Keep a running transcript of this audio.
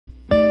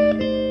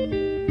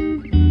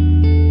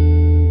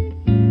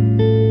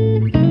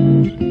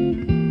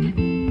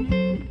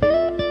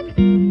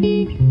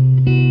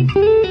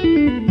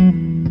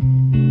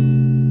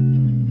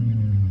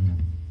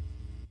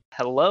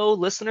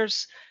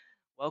listeners.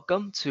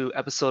 Welcome to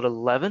episode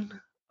 11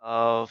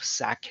 of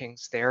Sack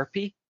King's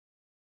Therapy.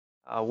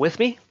 With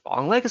me,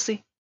 Bong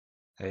Legacy.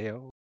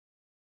 Heyo.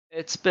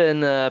 It's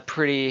been a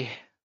pretty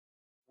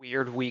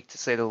weird week to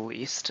say the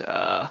least,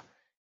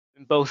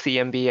 in both the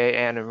NBA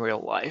and in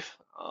real life.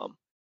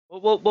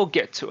 We'll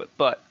get to it,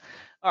 but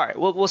all right,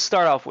 we'll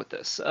start off with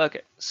this.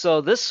 Okay,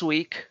 so this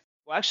week,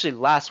 well, actually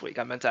last week,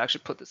 I meant to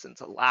actually put this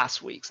into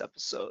last week's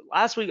episode.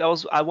 Last week,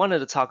 I wanted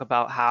to talk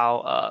about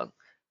how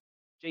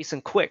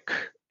Jason Quick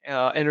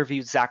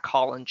interviewed Zach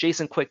Collins.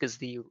 Jason Quick is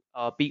the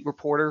beat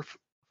reporter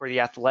for the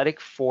Athletic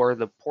for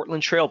the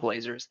Portland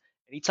Trailblazers,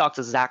 and he talked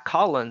to Zach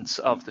Collins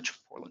of the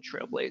Portland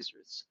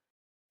Trailblazers.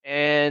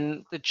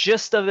 And the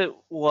gist of it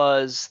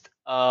was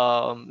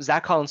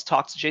Zach Collins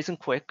talked to Jason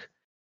Quick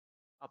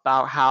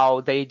about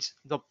how the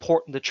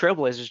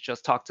Trailblazers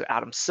just talked to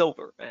Adam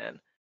Silver, and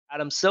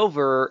Adam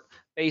Silver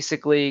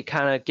basically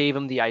kind of gave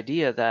him the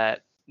idea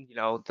that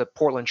the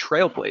Portland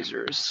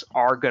Trailblazers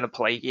are going to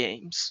play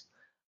games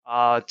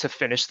to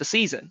finish the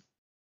season.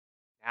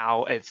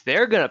 Now, if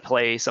they're going to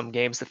play some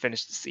games to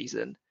finish the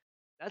season,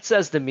 that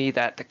says to me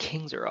that the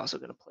Kings are also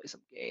going to play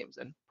some games,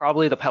 and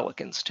probably the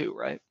Pelicans too,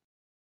 right?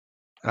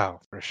 Oh,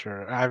 for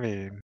sure. I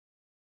mean,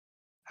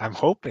 I'm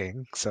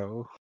hoping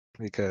so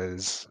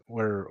because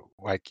we're,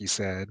 like you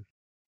said,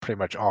 pretty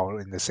much all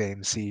in the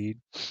same seed.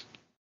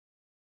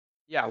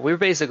 Yeah, we're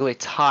basically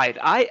tied.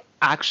 I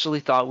actually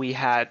thought we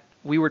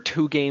were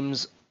 2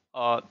 games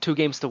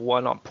to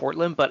 1 on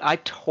Portland, but I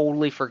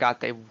totally forgot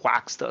they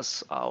waxed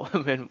us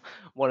in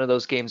one of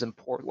those games in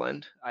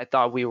Portland. I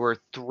thought we were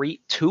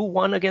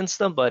 3-2-1 against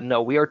them, but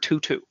no, we are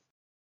 2-2. So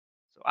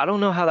I don't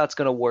know how that's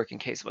gonna work in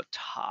case of a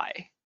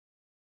tie.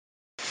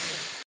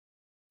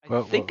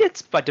 I think Well,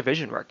 it's by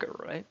division record,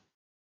 right?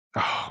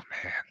 oh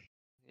man,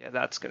 Yeah,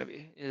 that's gonna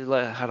be.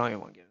 I don't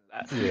even want to get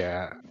into that.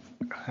 yeah.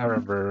 I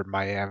remember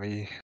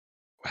Miami.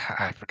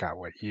 I forgot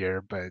what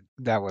year, but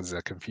that was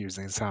a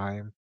confusing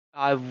time.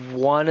 I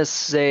want to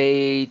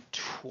say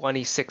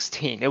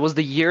 2016. It was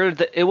the year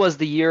that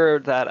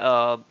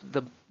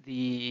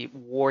the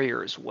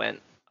Warriors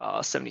went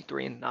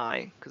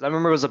 73-9 because I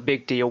remember it was a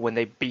big deal when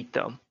they beat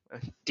them.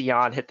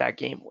 Dion hit that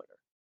game winner.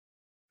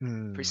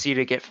 Hmm.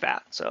 Proceeded to get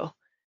fat. So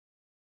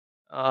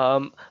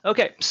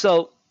okay,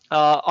 so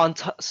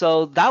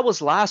so that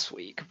was last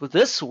week. But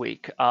this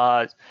week,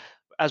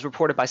 as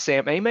reported by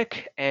Sam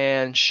Amick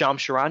and Sham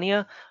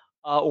Sharania,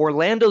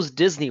 Orlando's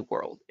Disney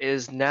World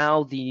is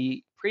now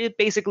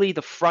basically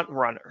the front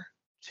runner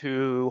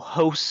to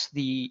host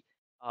the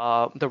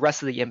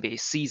rest of the NBA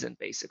season.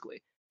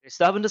 Basically, they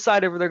still haven't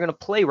decided if they're going to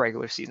play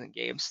regular season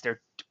games.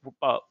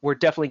 We're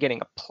definitely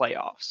getting a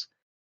playoffs.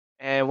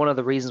 And one of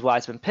the reasons why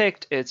it's been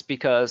picked is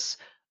because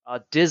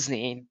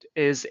Disney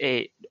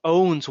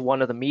owns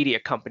one of the media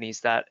companies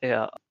that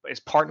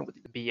is partnered with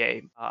the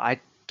NBA. I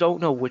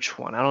don't know which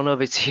one. I don't know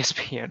if it's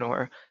ESPN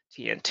or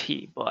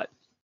TNT, but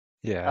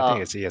Yeah, I think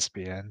uh, it's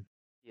ESPN.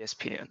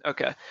 ESPN.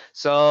 Okay,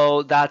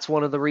 so that's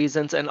one of the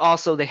reasons, and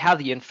also they have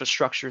the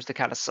infrastructures to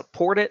kind of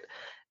support it.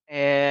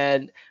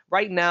 And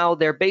right now,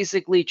 they're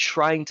basically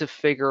trying to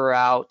figure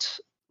out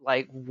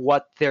like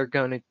what they're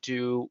gonna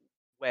do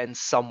when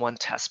someone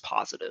tests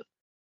positive,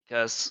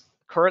 because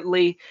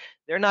currently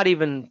they're not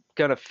even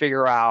gonna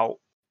figure out,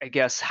 I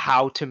guess,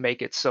 how to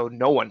make it so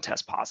no one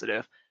tests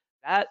positive.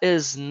 That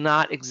is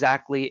not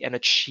exactly an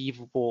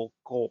achievable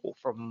goal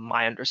from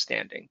my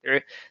understanding.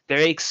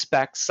 They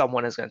expect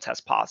someone is going to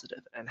test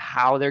positive and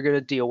how they're going to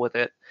deal with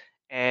it,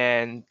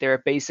 and they're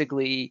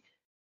basically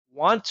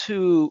want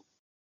to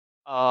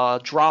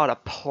draw out a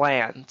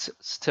plan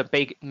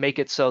to make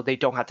it so they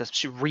don't have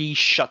to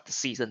re-shut the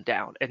season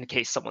down in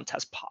case someone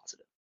tests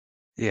positive.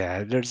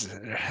 Yeah, there's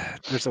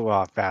a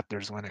lot of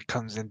factors when it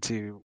comes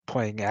into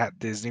playing at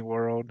Disney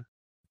World.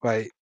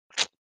 Like,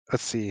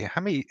 let's see,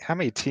 how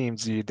many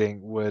teams do you think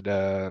would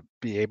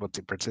be able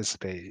to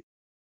participate,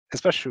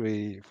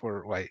 especially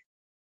for like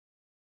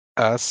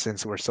us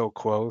since we're so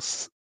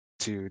close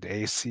to the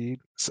A seed?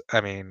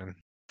 I mean,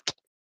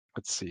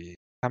 let's see,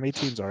 how many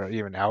teams are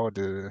even out of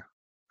the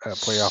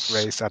playoff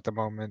race at the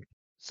moment?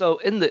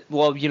 So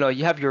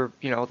you have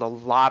the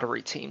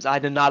lottery teams. I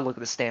did not look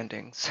at the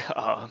standings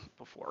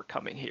before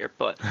coming here,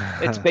 but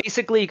it's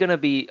basically going to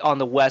be on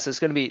the West. It's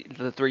going to be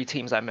the 3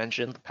 teams I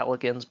mentioned: the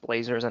Pelicans,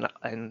 Blazers,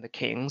 and the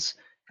Kings.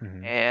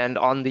 Mhm. And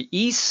on the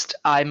East,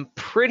 I'm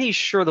pretty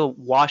sure the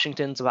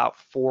Washington's about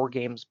 4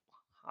 games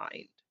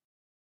behind,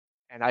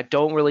 and I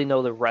don't really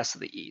know the rest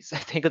of the East. I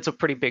think it's a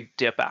pretty big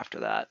dip after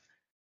that.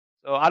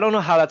 So I don't know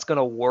how that's going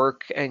to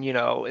work. And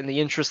in the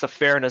interest of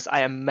fairness,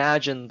 I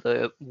imagine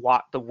the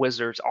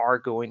Wizards are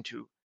going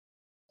to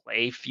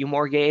play a few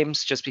more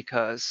games just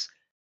because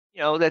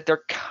that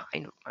they're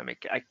kind of. I mean,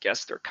 I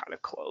guess they're kind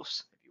of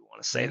close if you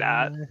want to say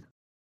that. Uh, I mean,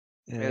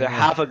 they're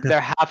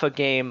yeah, half a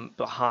game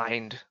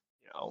behind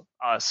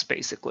us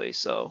basically.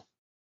 So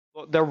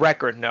well, their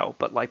record no,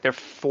 but like they're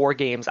 4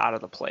 games out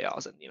of the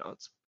playoffs, and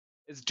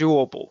it's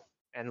doable.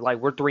 And like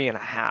we're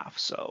 3.5,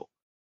 so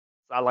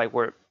it's not like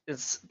we're.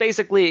 It's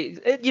basically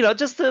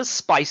just to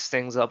spice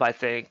things up, I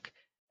think,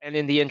 and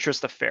in the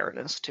interest of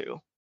fairness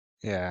too.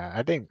 Yeah,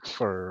 I think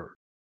for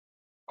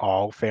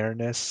all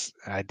fairness,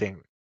 I think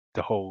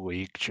the whole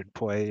league should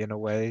play in a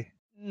way.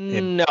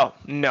 And No,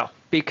 no,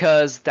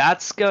 because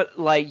that's got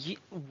like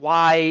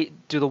why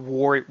would the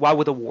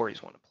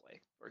Warriors want to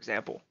play, for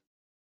example?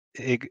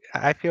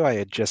 I feel like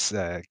it just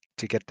to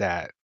get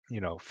that,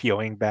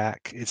 feeling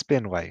back. It's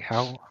been like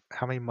how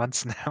many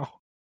months now?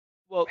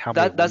 Well, How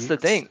many that's the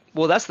weeks? thing.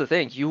 Well, that's the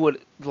thing. You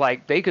would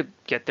like they could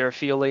get their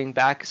feeling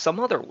back some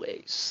other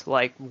ways,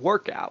 like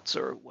workouts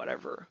or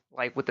whatever,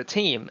 like with the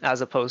team, as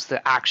opposed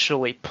to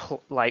actually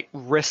like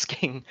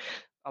risking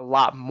a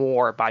lot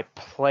more by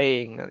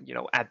playing,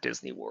 at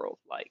Disney World.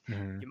 Like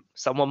Mhm,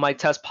 someone might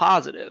test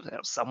positive,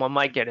 someone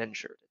might get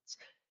injured.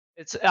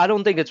 It's. I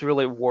don't think it's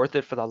really worth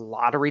it for the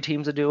lottery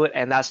team to do it,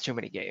 and that's too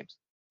many games.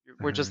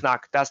 We're mhm. just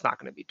not. That's not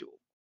going to be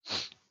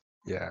doable.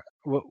 Yeah.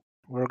 Well,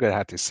 we're gonna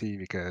have to see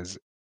because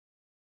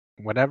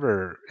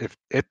whenever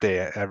if they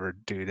ever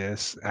do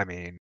this, I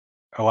mean,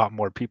 a lot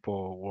more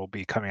people will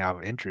be coming out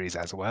of injuries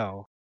as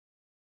well.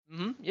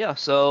 Yeah,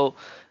 so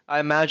I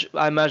imagine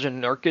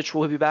Nurkic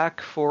will be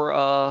back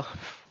for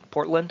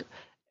Portland,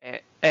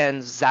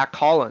 and Zach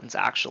Collins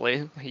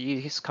actually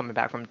he's coming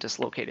back from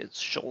dislocated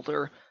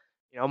shoulder.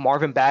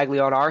 Marvin Bagley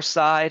on our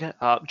side.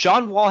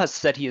 John Wall has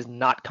said he is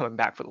not coming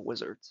back for the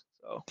Wizards.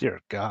 So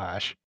Dear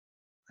gosh.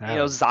 I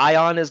would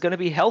Zion is going to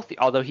be healthy,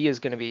 although he is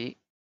going to be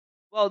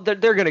well. They're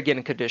going to get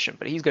in condition,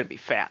 but he's going to be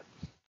fat.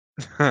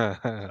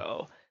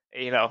 So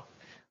you know,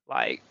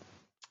 like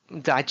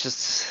I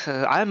just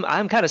I'm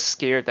kind of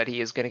scared that he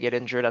is going to get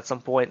injured at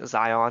some point.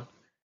 Zion,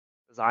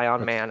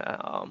 What's man.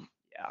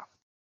 Yeah.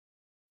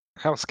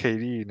 how's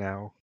KD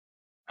now?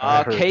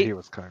 I heard he Kate.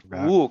 was coming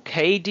back. Ooh,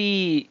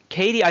 KD,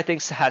 I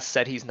think has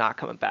said he's not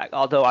coming back.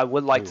 Although I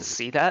would like to Ooh,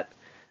 see that.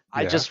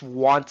 I yeah. just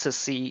want to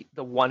see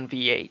the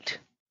 1v8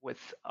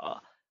 with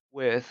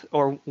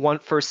or one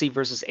first seed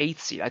versus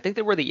eighth seed. I think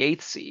they were the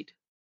eighth seed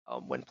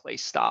when play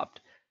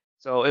stopped.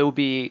 So it will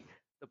be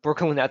the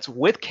Brooklyn Nets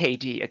with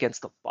KD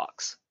against the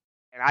Bucks,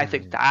 and I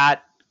think Mhm.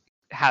 that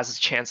has a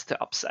chance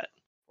to upset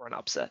or an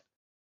upset.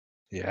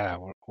 Yeah,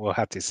 we'll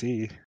have to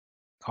see.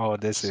 All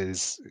of this S-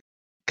 is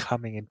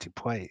coming into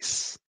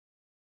place.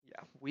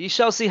 Yeah, we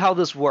shall see how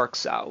this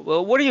works out.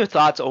 Well, what are your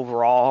thoughts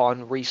overall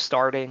on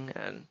restarting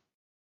and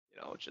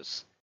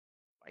just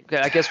like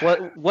I guess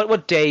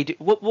what day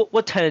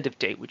what tentative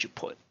date would you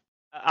put?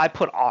 I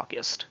put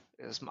August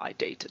as my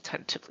date to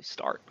tentatively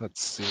start.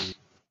 Let's see.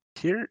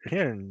 Here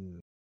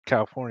in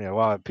California, a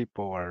lot of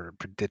people are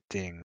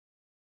predicting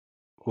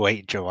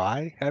late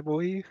July, I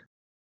believe.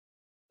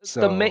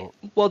 The main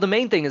So well the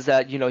main thing is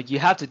that you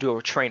have to do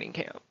a training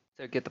camp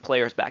to get the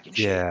players back in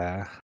shape.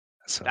 yeah.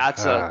 So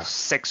That's a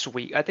 6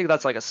 week. I think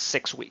that's like a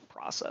 6 week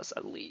process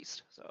at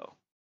least. So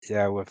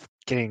yeah, with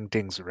getting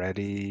things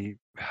ready.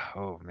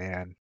 Oh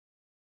man.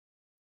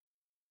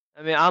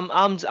 I mean,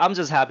 I'm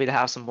just happy to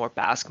have some more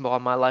basketball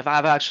in my life.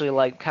 I've actually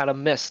like kind of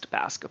missed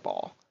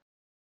basketball.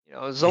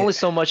 There's Yeah, only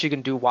so much you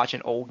can do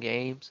watching old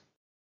games.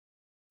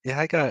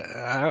 yeah,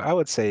 I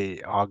would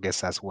say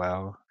August as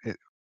well.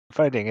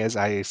 Funny thing is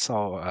I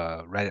saw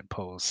a Reddit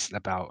post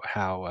about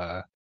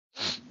how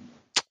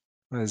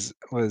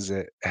was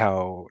it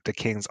how the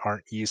Kings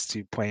aren't used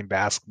to playing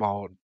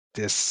basketball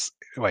this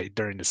like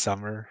during the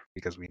summer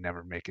because we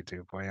never make it to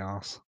the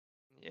playoffs.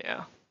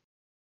 Yeah.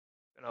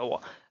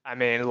 Well, I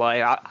mean,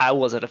 like I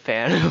wasn't a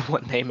fan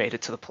when they made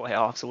it to the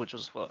playoffs, which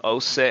was what,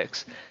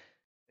 '06.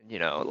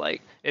 And,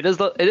 like I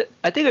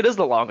think it is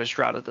the longest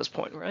drought at this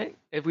point, right?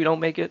 If we don't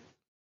make it,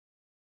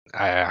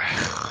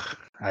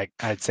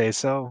 I'd say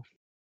so.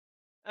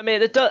 I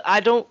mean, it does. I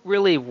don't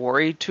really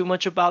worry too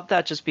much about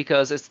that, just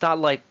because it's not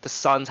like the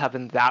Suns have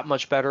been that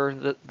much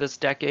better this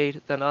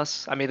decade than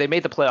us. I mean, they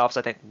made the playoffs,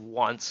 I think,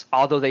 once,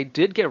 although they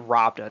did get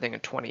robbed, I think, in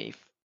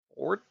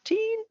 2014.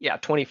 Yeah,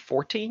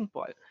 2014.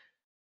 But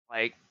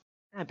like,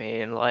 I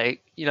mean,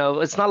 like,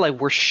 it's not like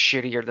we're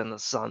shittier than the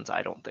Suns.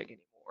 I don't think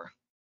anymore.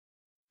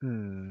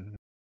 Hmm.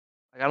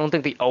 Like, I don't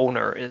think the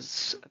owner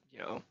is,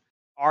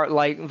 our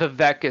like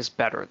Vivek is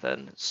better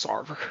than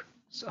Sarver.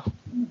 So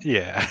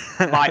Yeah.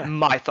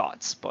 my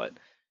thoughts, but.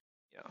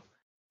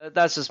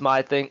 That's just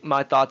my thing,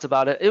 my thoughts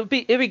about it. It'd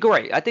be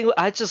great. I think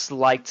I just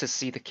like to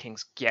see the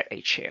Kings get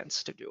a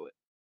chance to do it.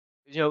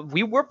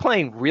 We were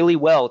playing really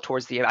well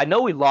towards the end. I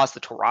know we lost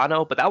to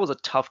Toronto, but that was a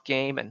tough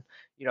game, and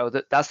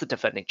that's the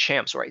defending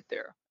champs right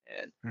there.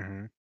 And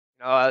hmm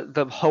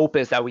the hope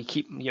is that we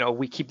keep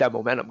that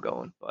momentum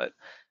going. But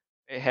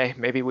hey,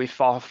 maybe we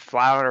fall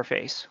flat on our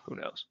face. Who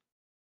knows?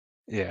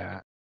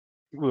 Yeah.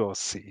 We'll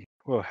see.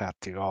 We'll have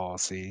to all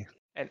see.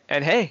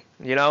 And hey,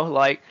 you know,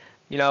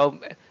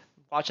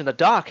 watching the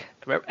doc,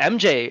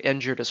 MJ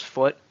injured his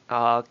foot,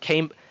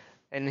 came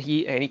and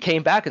he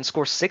came back and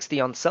scored 60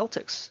 on the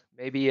Celtics.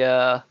 Maybe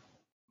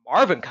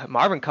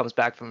Marvin comes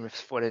back from his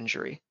foot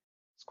injury,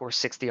 scores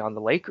 60 on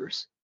the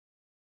Lakers.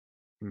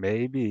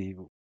 Maybe,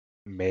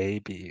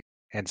 maybe.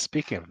 And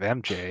speaking of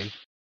MJ,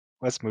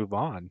 let's move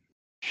on,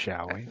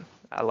 shall I, we?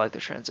 I like the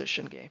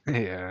transition game.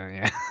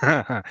 Yeah,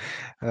 yeah.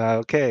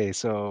 Okay,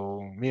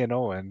 so me and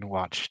Owen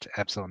watched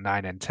episode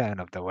 9 and 10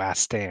 of The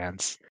Last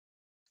Dance,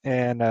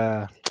 and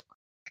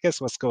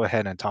guess let's go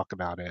ahead and talk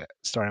about it,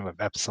 starting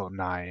with episode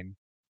 9.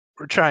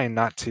 We're trying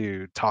not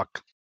to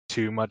talk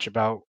too much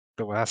about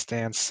The Last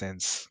Dance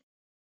since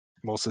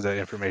most of the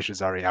information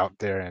is already out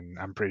there, and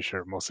I'm pretty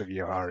sure most of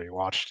you already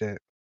watched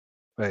it.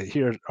 But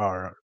here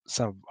are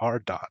some of our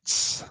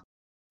thoughts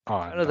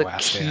Kind on of The the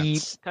Last key,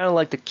 Dance. kind of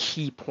like the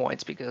key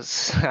points,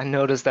 because I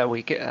noticed that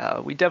we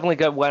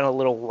definitely went a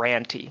little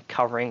ranty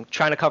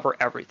trying to cover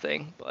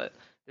everything, but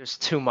there's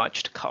too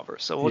much to cover.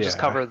 So we'll just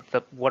Yeah, cover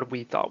the what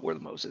we thought were the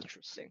most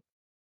interesting.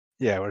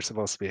 yeah, we're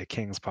supposed to be a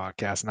Kings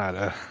podcast, not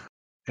a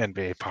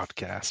NBA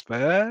podcast.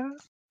 But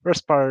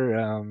first part,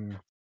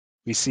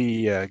 we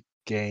see a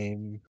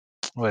game.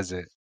 What is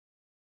it?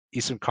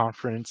 Eastern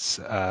Conference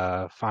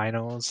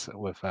finals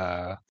with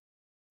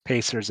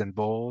Pacers and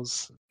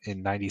Bulls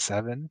in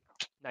 97,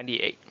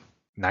 98.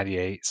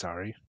 98,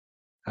 sorry.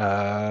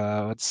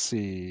 Let's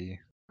see.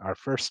 Our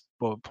first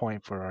bullet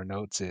point for our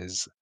notes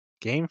is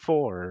Game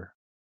 4.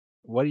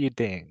 What do you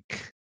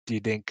think? Do you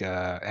think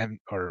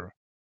or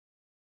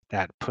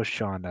that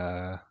push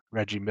on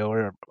Reggie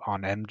Miller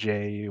on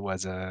MJ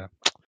was a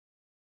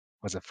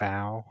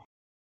foul?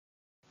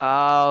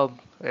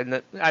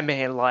 I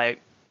mean,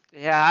 like,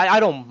 yeah, I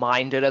don't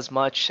mind it as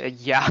much.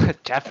 Yeah,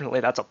 definitely,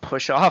 that's a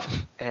push off,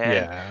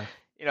 and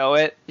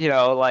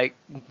Yeah. like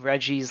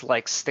Reggie's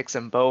like sticks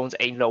and bones.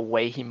 Ain't no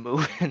way he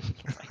moving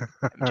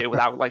like MJ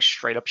without like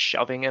straight up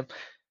shoving him.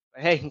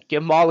 But hey,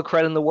 give him all the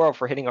credit in the world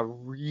for hitting a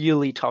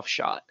really tough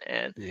shot,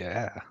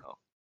 Yeah, oh,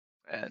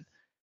 and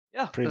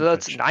yeah, pretty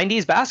that's much.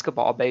 90s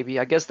basketball, baby.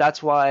 I guess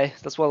that's what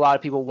a lot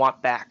of people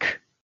want back.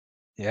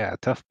 Yeah,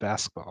 tough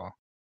basketball.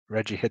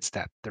 Reggie hits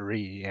that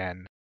three,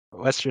 and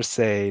let's just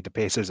say the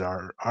Pacers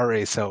are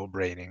already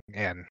celebrating.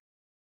 And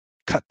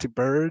cut to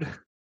Bird,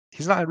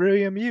 he's not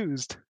really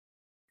amused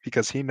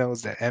because he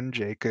knows that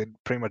MJ could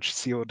pretty much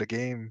seal the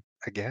game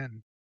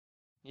again.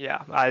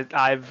 Yeah,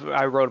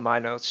 I wrote in my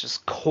notes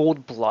just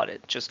cold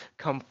blooded, just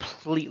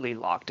completely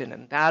locked in,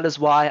 and that is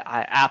why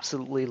I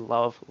absolutely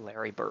love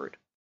Larry Bird.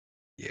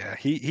 Yeah,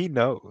 he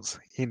knows.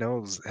 He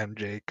knows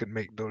MJ could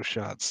make those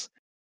shots.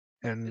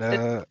 And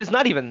It's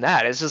not even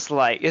that. It's just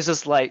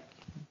like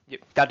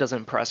that doesn't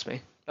impress me.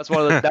 That's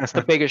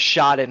the biggest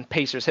shot in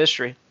Pacers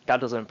history.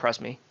 That doesn't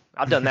impress me.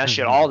 I've done that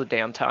shit all the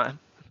damn time.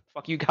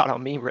 Fuck you got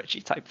on me,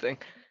 Richie type thing.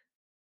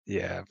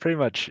 yeah, pretty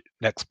much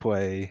next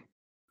play,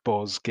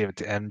 Bulls give it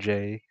to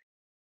MJ.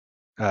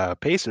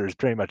 Pacers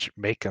pretty much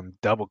make him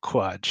double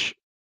clutch,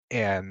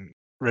 and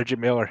Reggie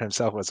Miller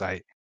himself was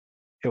like,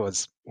 it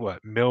was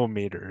what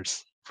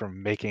millimeters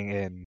from making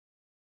in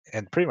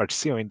and pretty much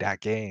sealing that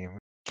game.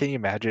 Can you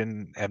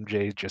imagine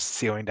MJ just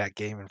sealing that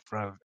game in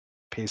front of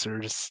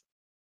Pacers?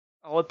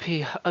 Oh,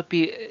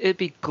 it'd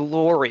be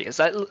glorious.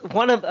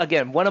 One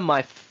of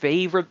my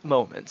favorite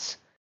moments.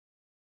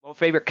 Well,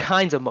 favorite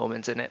kinds of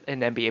moments in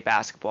NBA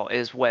basketball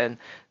is when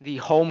the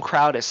home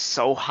crowd is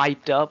so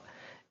hyped up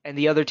and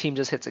the other team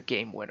just hits a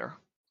game winner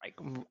like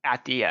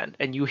at the end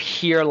and you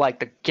hear like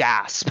the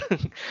gasp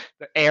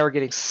the air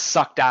getting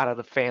sucked out of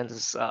the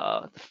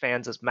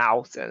fans'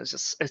 mouths and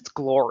it's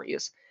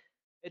glorious.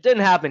 It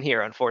didn't happen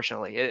here,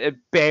 unfortunately. It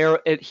bare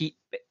it he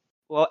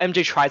well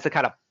MJ tries to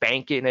kind of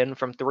bank it in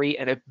from three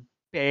and it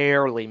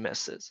barely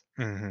misses.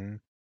 Hmm.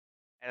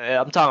 And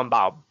I'm talking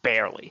about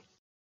barely.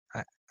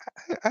 I,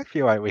 I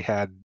feel like we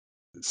had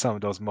some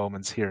of those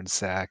moments here in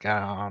SAC.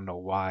 I don't know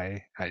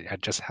why. I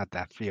just had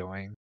that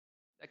feeling.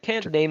 I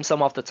can't Ju- name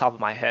some off the top of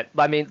my head,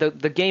 but I mean the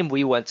game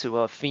we went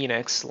to,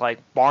 Phoenix, like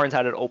Barnes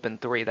had an open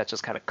three that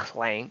just kind of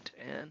clanked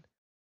and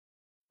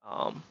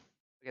um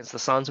against the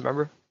Suns,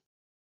 remember?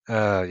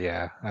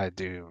 yeah, I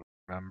do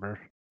remember.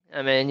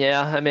 I mean,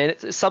 yeah, I mean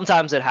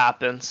sometimes it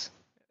happens.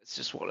 It's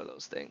just one of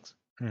those things.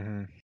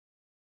 Hmm.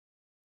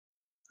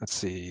 Let's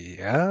see.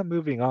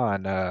 Moving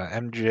on.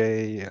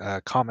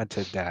 MJ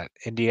commented that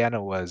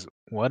Indiana was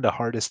one of the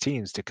hardest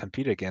teams to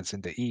compete against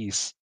in the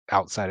East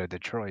outside of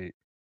Detroit.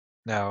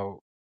 Now,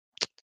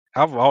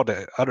 out of all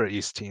the other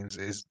East teams,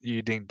 is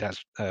you think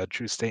that's a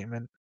true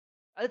statement?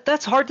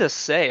 That's hard to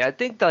say.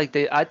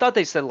 I thought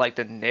they said like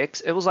the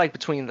Knicks. It was like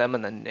between them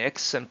and the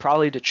Knicks, and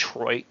probably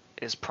Detroit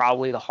is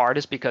probably the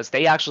hardest because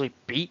they actually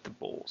beat the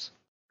Bulls.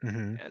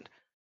 Hmm. And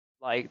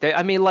like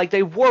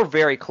they were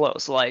very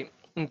close. Like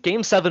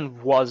Game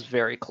 7 was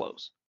very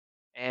close.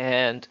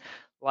 And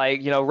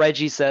like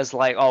Reggie says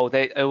like, oh,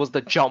 it was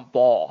the jump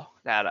ball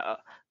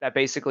that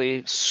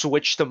basically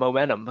switched the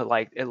momentum. But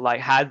like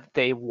had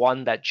they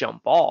won that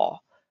jump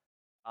ball,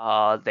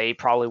 they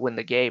probably win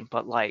the game.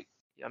 But like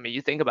I mean,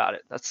 you think about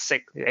it. That's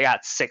six. They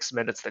got 6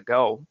 minutes to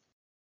go,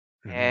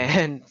 Hmm.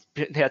 and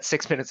they had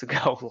 6 minutes to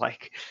go.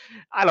 Like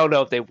I don't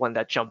know if they won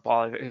that jump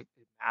ball. If it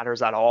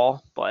matters at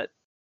all, but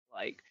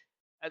like.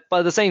 But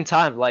at the same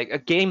time, like a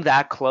game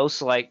that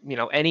close, like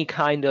any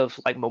kind of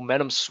like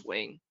momentum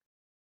swing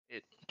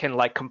it can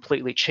like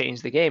completely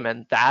change the game,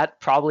 and that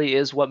probably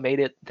is what made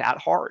it that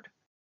hard.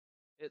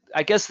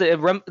 I guess it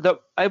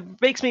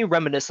makes me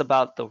reminisce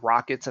about the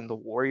Rockets and the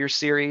Warriors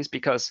series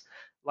because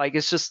like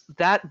it's just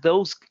that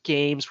those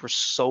games were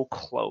so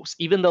close,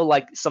 even though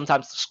like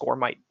sometimes the score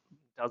might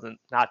doesn't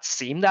not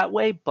seem that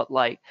way, but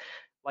like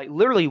like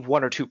literally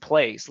one or two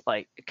plays,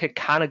 like it could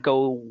kind of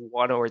go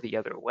one or the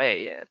other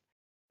way. And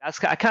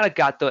I kind of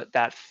got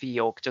that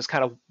feel just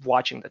kind of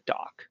watching the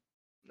doc.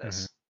 Hmm.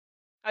 This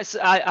I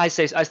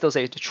still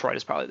say Detroit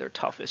is probably their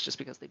toughest just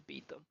because they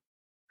beat them.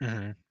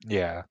 Hmm.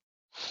 Yeah,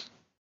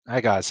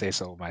 I gotta say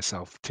so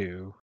myself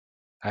too.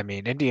 I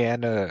mean,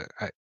 Indiana,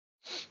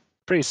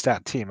 pretty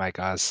stout team, I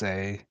gotta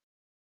say.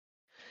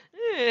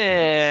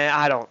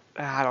 I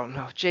don't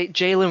know.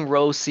 Jalen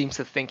Rose seems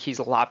to think he's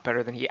a lot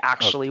better than he Oh,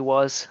 actually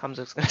was. I'm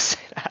just gonna say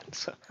that.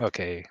 So.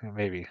 okay,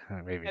 maybe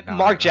And not.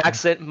 Mark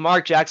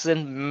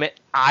Jackson,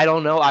 I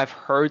don't know. I've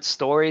heard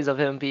stories of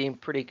him being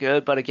pretty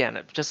good, but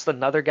again, just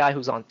another guy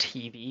who's on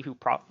TV who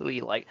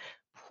probably like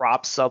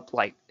props up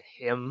like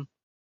him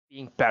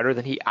being better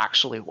than he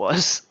actually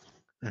was.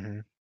 Hmm.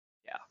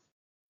 Yeah,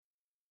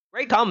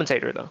 great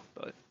commentator though,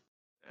 but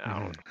I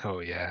don't Hmm. know. Oh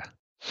yeah.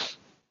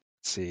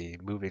 Let's see,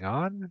 moving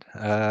on.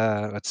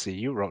 Let's see,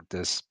 you wrote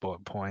this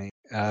bullet point.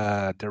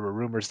 There were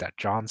rumors that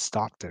John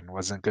Stockton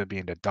wasn't going to be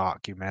in the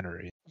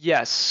documentary.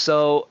 Yes,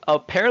 so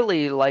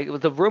apparently, like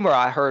the rumor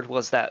I heard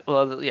was that,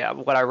 well, yeah,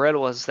 what I read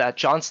was that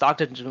John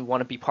Stockton didn't want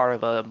to be part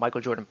of a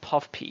Michael Jordan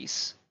puff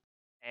piece,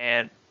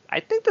 and I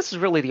think this is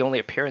really the only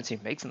appearance he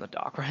makes in the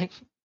doc, right?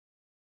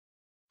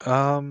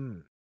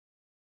 Um,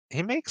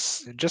 he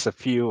makes just a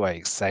few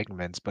like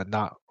segments, but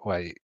not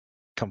like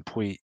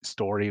complete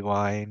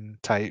storyline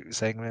type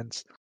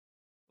segments.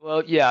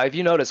 Well, yeah, if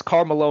you notice,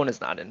 Karl Malone is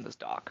not in this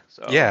doc,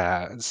 so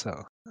Yeah,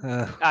 so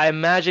I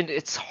imagine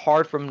it's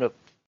hard for him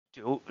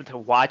to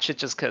watch it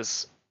just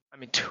because I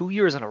mean 2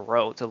 years in a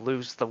row to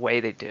lose the way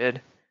they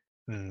did,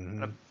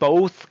 mhm.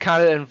 both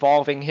kind of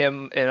involving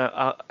him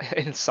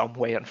in some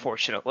way,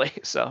 unfortunately.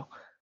 So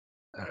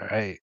All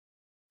right.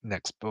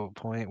 Next bullet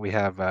point, we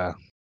have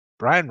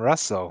Brian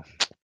Russell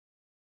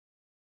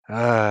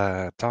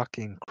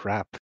talking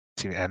crap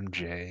to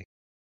MJ.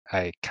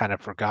 I kind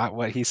of forgot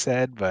what he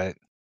said, but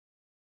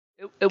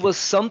it was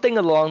something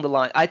along the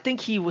line. I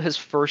think his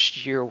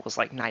first year was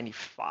like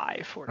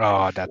 95 or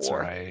oh, that's 94.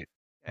 right.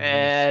 Hmm.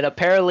 And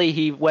apparently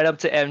he went up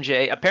to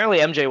MJ. Apparently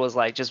MJ was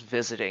like just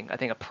visiting, I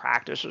think a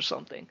practice or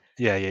something.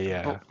 Yeah, yeah, And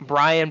yeah.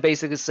 Brian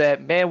basically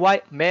said,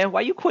 why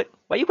you quit?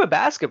 Why you quit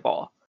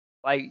basketball?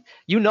 Like,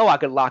 you know I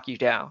could lock you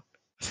down."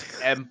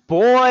 And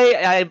boy,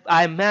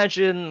 I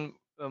imagine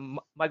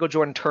Michael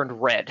Jordan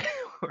turned red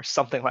or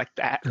something like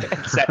that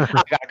and said, I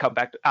gotta come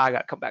back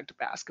to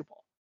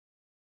basketball."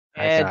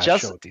 I And gotta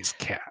just show these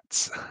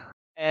cats.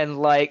 and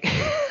like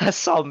I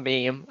saw a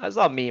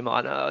meme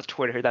on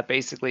Twitter that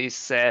basically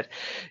said,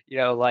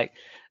 like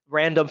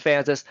random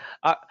fans says,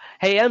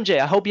 "Hey MJ,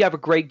 I hope you have a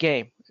great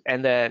game,"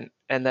 and then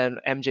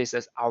MJ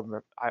says,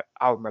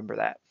 I'll remember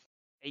that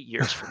 8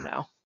 years from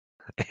now."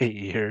 8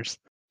 years.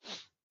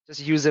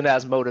 Just use it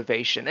as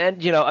motivation.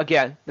 And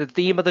again, the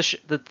theme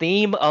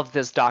of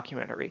this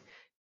documentary: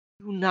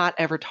 do not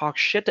ever talk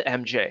shit to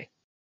MJ.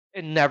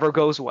 It never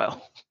goes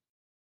well.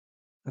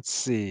 Let's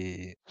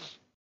see.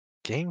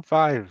 Game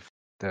 5,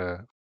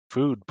 the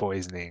food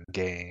poisoning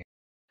game.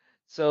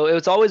 So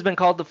it's always been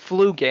called the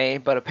flu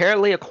game, but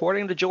apparently,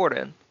 according to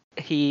Jordan,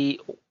 he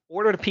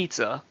ordered a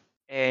pizza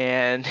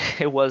and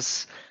it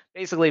was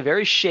basically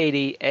very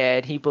shady,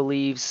 and he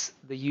believes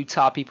the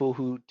Utah people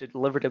who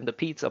delivered him the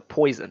pizza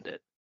poisoned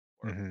it.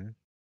 Hmm.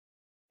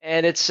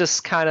 And it's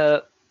just kind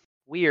of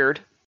weird.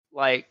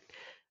 Like,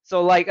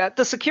 so like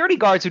the security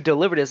guards who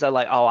delivered it said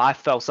like, "Oh, I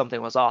felt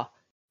something was off."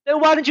 Then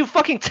why didn't you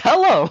fucking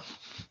tell him?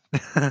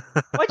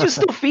 Why'd you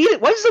still feed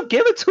it? Why'd you still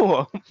give it to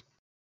him?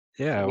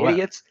 Yeah, Fucking what?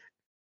 idiots.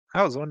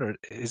 I was wondering,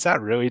 is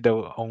that really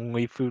the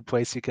only food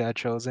place you could have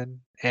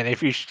chosen? And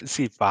if you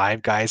see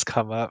Five Guys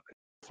come up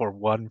for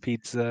one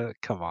pizza,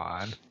 come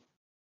on.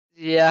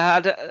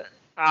 Yeah,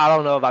 I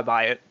don't know if I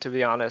buy it, to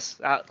be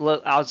honest.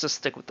 I'll just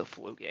stick with the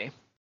flu game.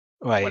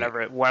 Like,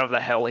 Whatever the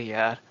hell he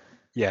had.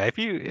 yeah, if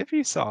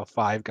you saw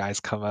Five Guys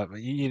come up,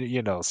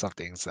 you know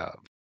something's up.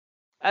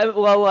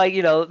 Well, like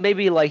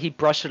maybe like he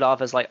brushed it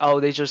off as like, oh,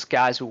 they're just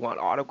guys who want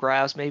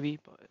autographs, maybe.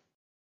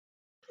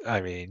 But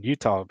I mean,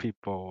 Utah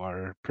people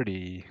are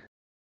pretty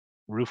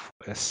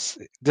ruthless.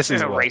 This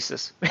is what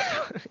racist.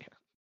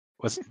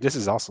 was this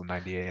is also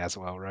 98 as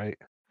well, right?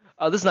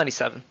 Oh, this is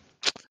 97.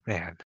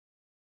 Man,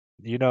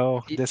 you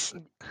know Y- this.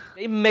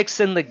 They mix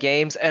in the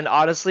games, and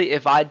honestly,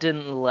 if I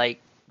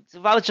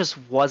just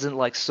wasn't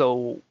like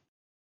so,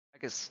 I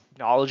guess,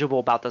 knowledgeable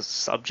about the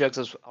subjects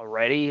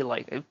already,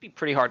 like it'd be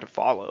pretty hard to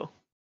follow.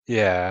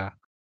 Yeah.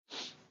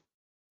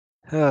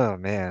 Oh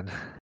man.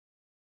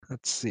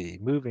 Let's see.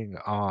 Moving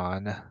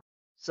on.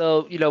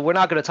 So, we're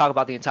not going to talk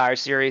about the entire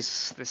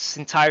series. This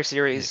entire Y-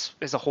 series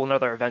is a whole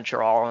nother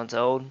adventure all on its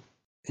own.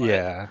 But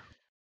Yeah.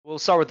 we'll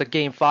start with the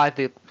game 5,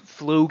 the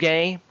flu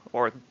game,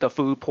 or the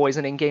food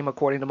poisoning game,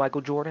 according to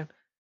Michael Jordan.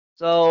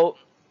 So,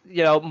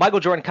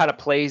 Michael Jordan kind of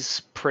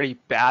plays pretty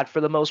bad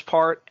for the most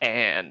part,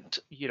 and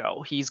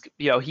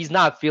he's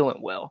not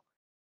feeling well.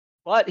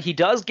 But he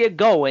does get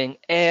going,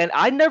 and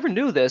I never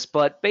knew this,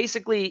 but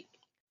basically,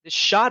 the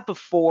shot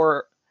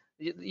before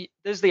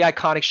there's the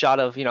iconic shot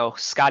of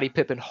Scottie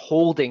Pippen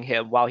holding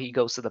him while he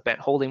goes to the bench,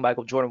 holding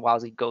Michael Jordan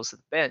while he goes to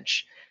the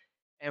bench.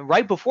 And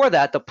right before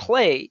that, the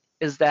play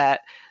is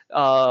that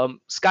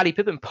Scottie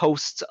Pippen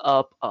posts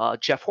up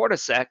Jeff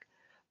Hornacek.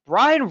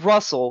 Brian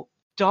Russell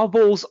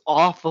doubles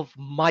off of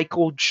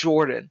Michael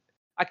Jordan.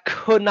 I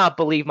could not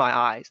believe my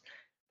eyes.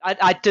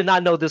 I did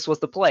not know this was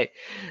the play.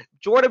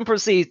 Jordan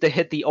proceeds to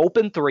hit the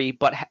open three,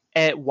 but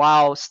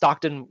while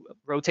Stockton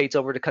rotates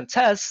over to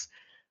contest.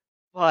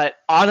 But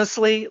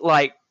honestly,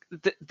 like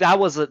that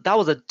was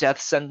a death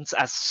sentence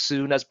as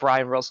soon as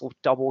Brian Russell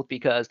doubled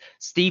because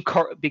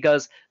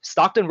because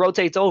Stockton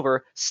rotates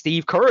over,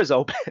 Steve Kerr is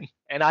open,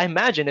 and I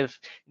imagine if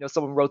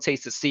someone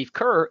rotates to Steve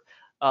Kerr,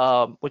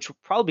 which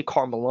would probably be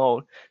Karl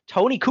Malone,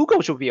 Tony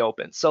Kukoc would be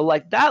open. So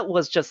like that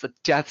was just a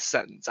death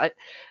sentence.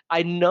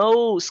 I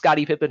know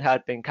Scottie Pippen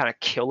had been kind of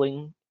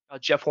killing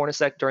Jeff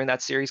Hornacek during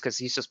that series because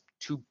he's just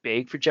too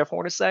big for Jeff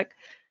Hornacek.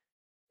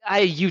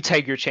 You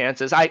take your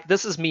chances.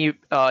 This is me,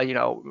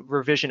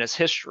 revisionist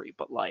history,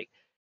 but like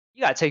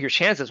you gotta take your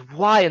chances.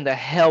 Why in the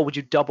hell would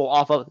you double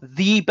off of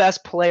the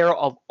best player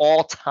of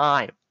all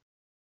time,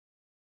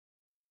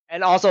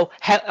 and also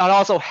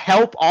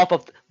help off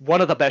of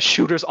one of the best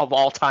shooters of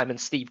all time in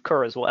Steve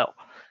Kerr as well?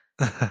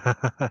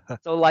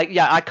 So like,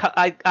 yeah,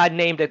 I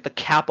named it the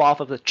cap off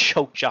of the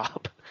choke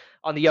job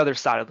on the other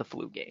side of the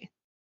flu game.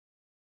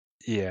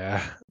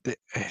 Yeah,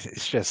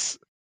 it's just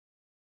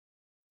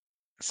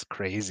it's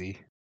crazy.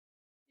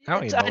 I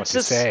don't even know what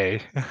to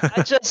say.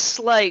 I just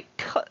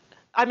like,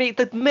 I mean,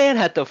 the man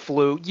had the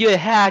flu. You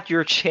had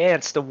your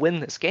chance to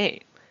win this game.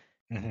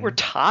 We're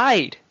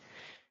tied,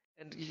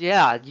 and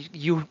yeah,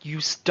 you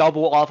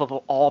double off of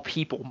all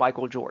people,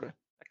 Michael Jordan.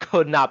 I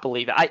could not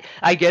believe it.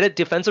 I get it.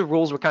 Defensive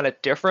rules were kind of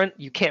different.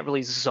 You can't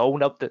really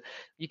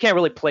you can't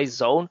really play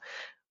zone.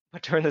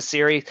 But during the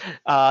series,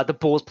 the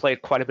Bulls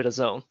played quite a bit of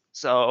zone.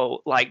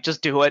 So like,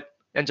 just do it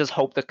and just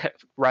hope the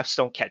refs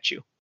don't catch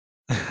you.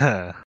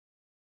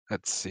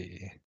 Let's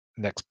see.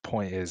 Next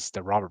point is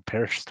the Robert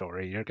Parrish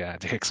story. You're gonna have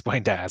to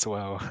explain that as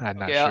well. I'm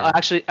not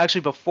sure.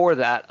 Actually, before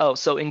that,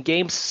 so in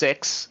Game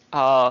 6,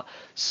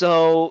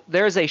 so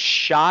there's a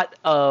shot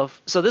of.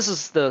 So this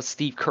is the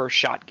Steve Kerr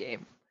shot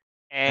game,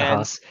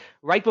 and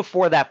right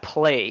before that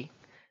play,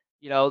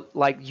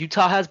 like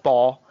Utah has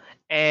ball,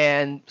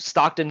 and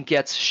Stockton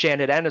gets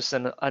Shandon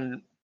Anderson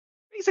on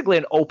basically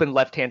an open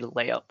left-handed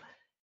layup.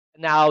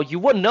 Now you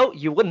wouldn't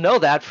know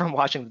that from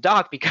watching the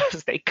doc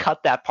because they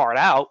cut that part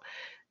out.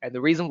 And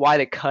the reason why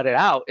they cut it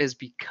out is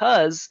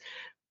because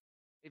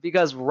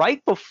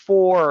right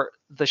before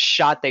the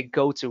shot they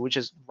go to, which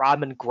is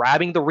Rodman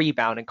grabbing the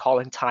rebound and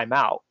calling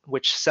timeout,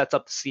 which sets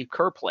up the Steve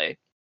Kerr play,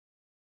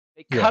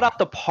 they cut out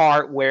the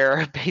part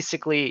where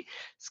basically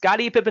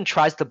Scottie Pippen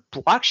tries to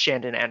block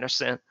Shandon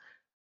Anderson,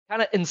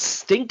 kind of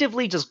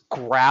instinctively just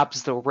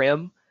grabs the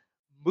rim,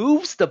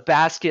 moves the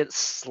basket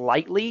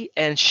slightly,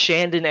 and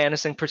Shandon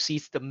Anderson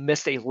proceeds to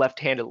miss a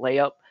left-handed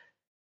layup.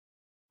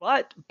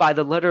 But by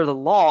the letter of the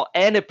law,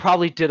 and it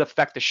probably did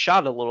affect the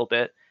shot a little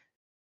bit,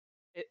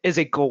 it is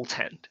a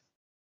goaltend.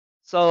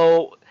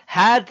 So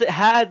had the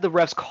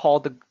refs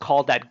called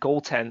that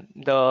goaltend,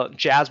 the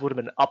Jazz would have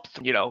been up.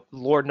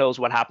 Lord knows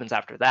what happens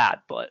after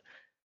that. But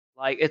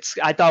like,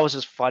 I thought it was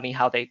just funny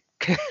how they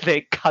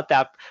cut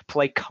that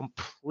play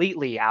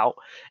completely out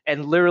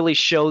and literally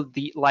showed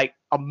like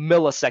a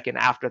millisecond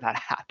after that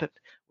happened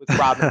with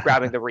Robin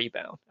grabbing the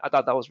rebound. I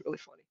thought that was really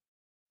funny.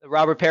 The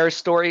Robert Parrish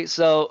story.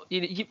 So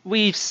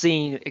we've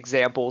seen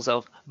examples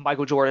of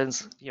Michael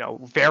Jordan's,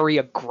 very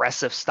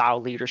aggressive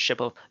style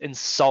leadership of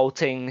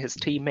insulting his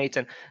teammates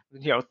and,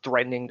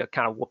 threatening to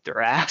kind of whoop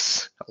their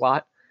ass a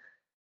lot.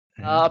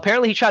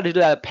 Apparently, he tried to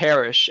do that at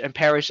Parrish, and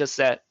Parrish just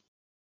said,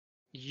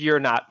 "You're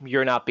not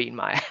beating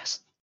my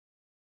ass."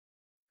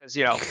 Because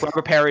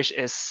Robert Parrish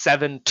is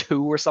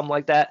 7'2" or something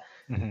like that.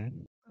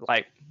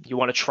 Like, you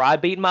want to try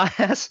beating my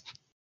ass?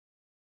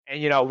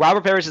 And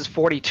Robert Parrish is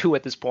 42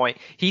 at this point.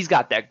 He's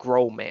got that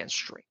grown man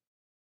strength.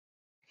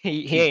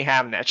 He ain't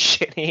having that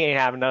shit. He ain't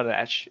having none of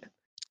that shit.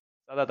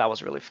 I thought that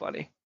was really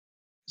funny.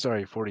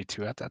 Sorry,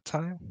 42 at that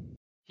time?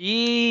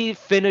 He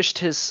finished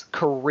his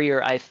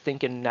career, I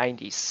think, in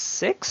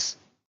 96.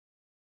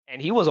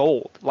 And he was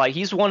old. Like,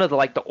 he's one of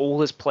the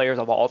oldest players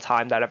of all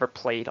time that ever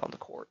played on the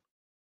court.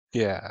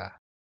 Yeah.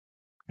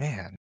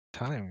 Man,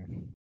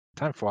 time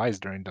flies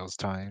during those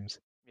times.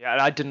 Yeah,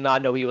 and I did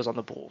not know he was on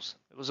the Bulls.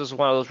 It was just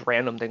one of those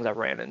random things I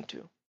ran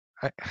into.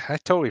 I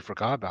totally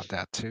forgot about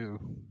that too.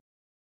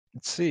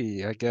 Let's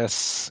see. I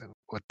guess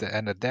with the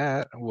end of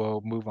that,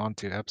 we'll move on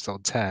to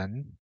episode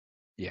 10.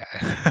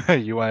 Yeah.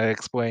 You want to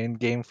explain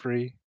Game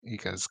 3?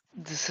 Because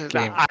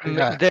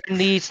there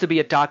needs to be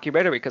a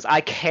documentary because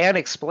I can't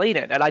explain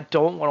it and I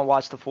don't want to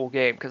watch the full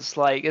game because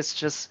it's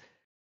just.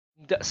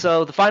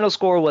 So the final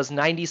score was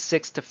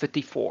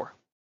 96-54.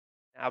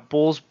 Now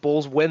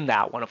Bulls win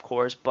that one, of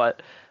course,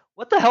 but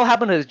what the hell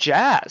happened to the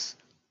Jazz?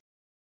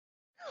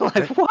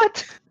 Like,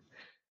 what?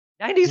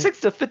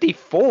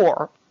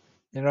 96-54.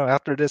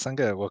 After this, I'm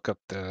gonna look up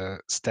the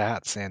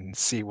stats and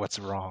see what's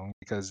wrong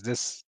because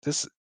this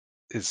is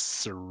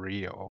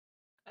surreal.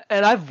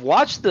 And I've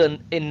watched the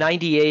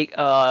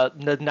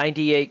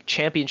 98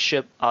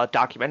 championship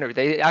documentary.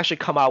 They actually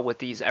come out with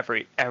these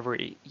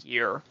every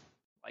year.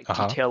 like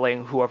Uh-huh.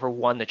 detailing whoever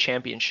won the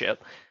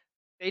championship.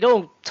 They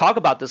don't talk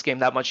about this game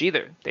that much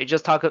either. They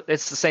just talk.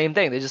 It's the same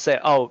thing. They just say,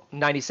 "Oh,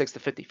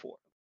 96-54."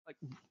 Like,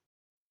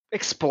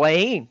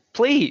 explain,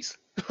 please.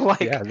 Yeah,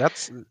 Like,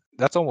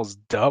 that's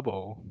almost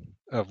double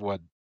of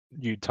what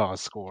Utah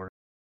scored.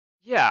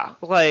 yeah,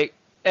 like,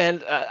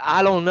 and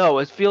I don't know.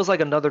 It feels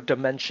like another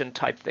dimension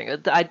type thing.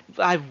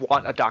 I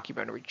want a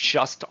documentary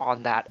just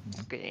on that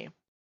game.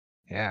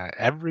 Yeah,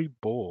 every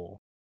bull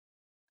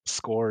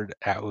scored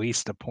at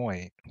least a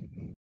point.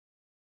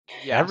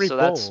 Yeah, Every so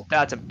that's bull.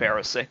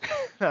 embarrassing.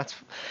 That's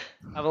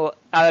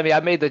I mean, I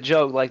made the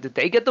joke like, did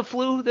they get the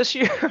flu this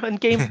year in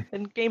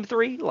game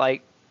three?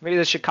 Like maybe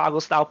the Chicago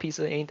style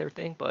pizza ain't their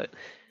thing, but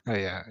Oh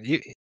yeah,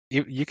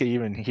 you could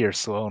even hear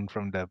Sloan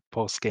from the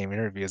post game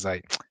interview is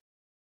like,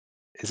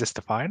 "Is this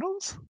the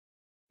finals?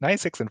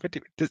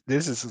 96-50.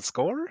 This is the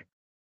score?"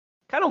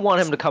 kind of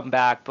want him to come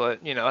back. But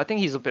I think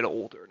he's a bit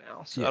older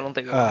now, so I Yeah. don't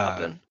think it'll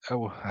happen.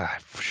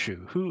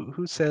 Shoot.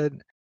 Who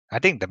said? I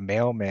think the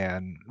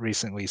mailman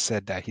recently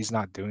said that he's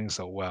not doing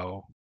so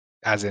well,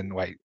 as in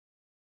like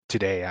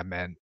today. I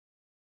meant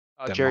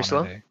the Jerry modern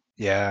Sloan? day.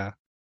 Yeah.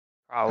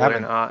 I Probably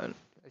haven't. not.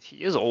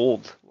 He is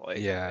old. Like,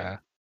 Yeah.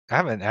 I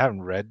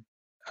haven't read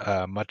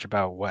much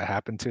about what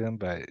happened to him,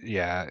 but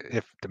yeah,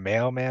 if the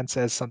mailman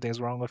says something's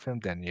wrong with him,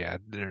 then yeah,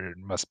 there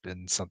must have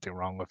been something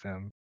wrong with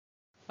him.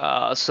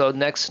 So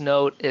next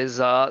note is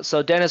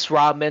so Dennis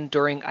Rodman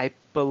during, I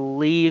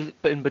believe,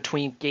 in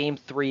between game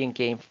three and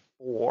game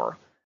four.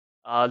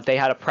 They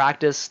had a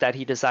practice that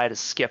he decided to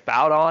skip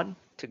out on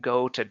to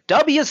go to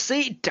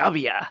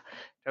WCW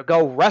to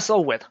go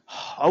wrestle with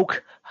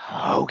Hulk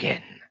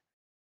Hogan.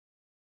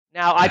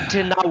 Now,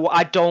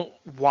 I don't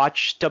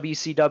watch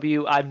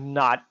WCW. I'm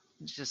not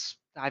just,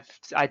 I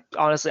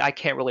honestly, I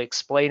can't really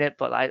explain it,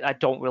 but I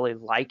don't really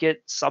like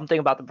it. Something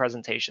about the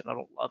presentation, I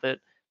don't love it.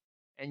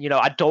 And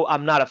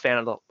I'm not a fan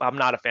of the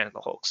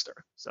Hulkster.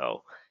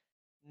 So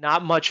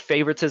not much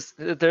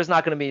favoritism. There's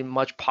not going to be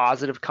much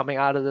positive coming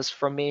out of this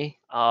from me.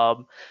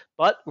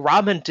 But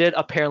Rodman did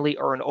apparently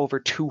earn over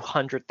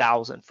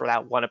 200,000 for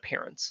that one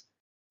appearance,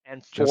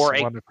 and Just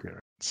one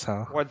appearance,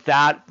 huh? for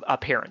that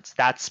appearance,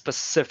 that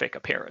specific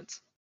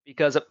appearance,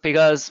 because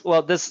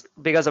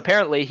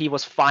apparently he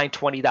was fined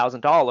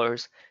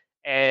 $20,000,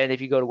 and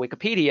if you go to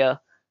Wikipedia,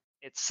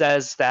 it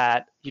says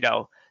that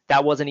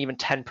that wasn't even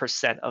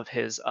 10% of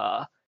his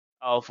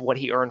of what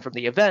he earned from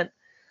the event.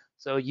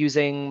 So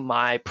using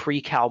my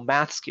pre-cal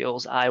math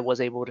skills, I was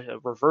able to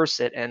reverse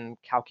it and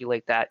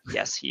calculate that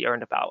yes, he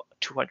earned about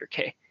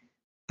 200K,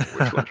 over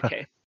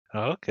 200K.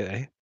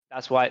 Okay.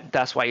 That's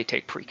why you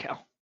take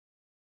pre-cal.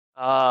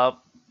 Uh,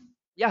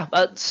 yeah.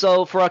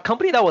 So for a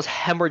company that was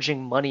hemorrhaging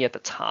money at the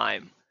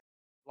time,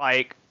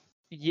 like,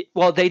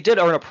 well, they did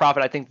earn a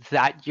profit, I think,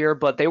 that year,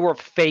 but they were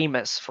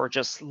famous for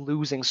just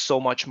losing so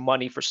much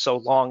money for so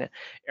long. And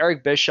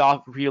Eric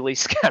Bischoff really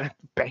kind of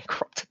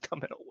bankrupted them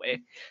in a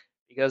way.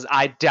 Because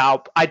I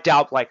doubt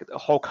like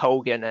Hulk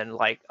Hogan and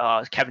like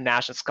Kevin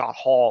Nash and Scott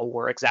Hall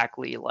were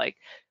exactly like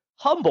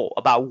humble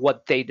about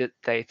what they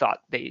thought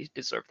they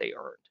deserved they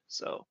earned.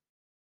 So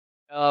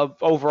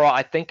overall,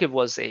 I think it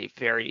was a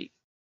very.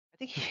 I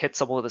think he hit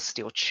someone with a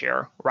steel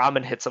chair.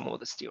 Rahman hit someone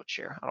with a steel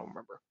chair. I don't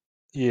remember.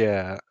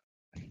 Yeah,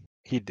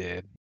 he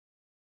did.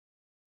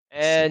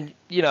 Let's see.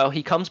 And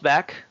he comes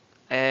back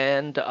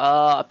and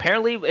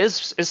apparently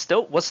was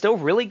still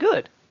really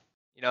good.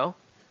 You know,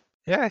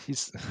 Yeah,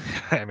 he's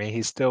I mean,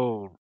 he's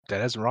still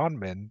Dennis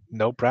Rodman.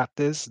 No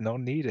practice, no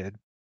needed.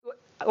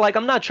 like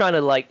I'm not trying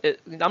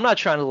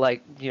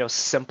to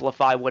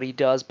simplify what he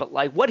does, but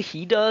like what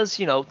he does,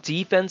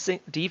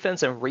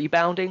 defense and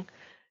rebounding,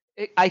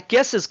 I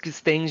guess is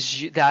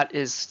things that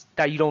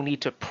you don't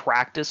need to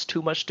practice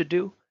too much to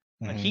do.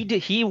 But Hmm.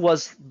 he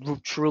was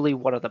truly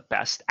one of the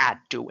best at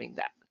doing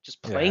that,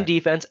 just playing Yeah,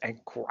 defense and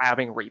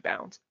grabbing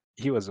rebounds.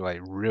 he was like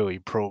really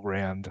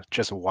programmed,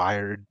 just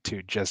wired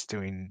to just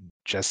doing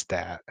just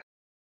that.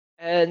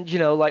 And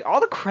like all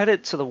the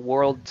credit to the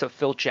world to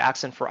Phil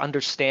Jackson for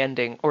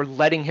understanding or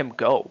letting him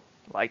go.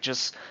 Like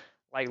just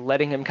like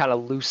letting him kind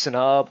of loosen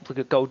up,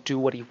 go do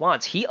what he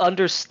wants. He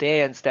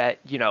understands that,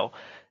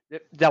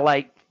 that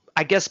like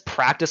I guess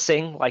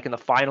practicing like in the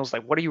finals,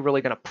 like what are you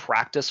really going to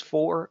practice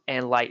for?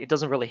 And like it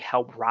doesn't really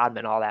help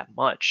Rodman all that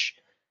much.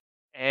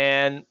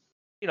 And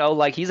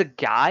like he's a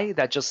guy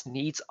that just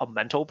needs a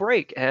mental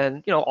break.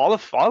 And all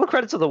the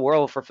credits of the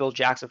world for Phil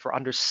Jackson for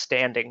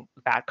understanding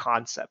that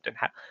concept and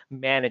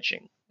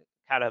managing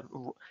kind of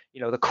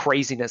the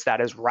craziness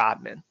that is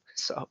Rodman.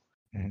 So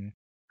Mhm.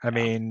 I yeah,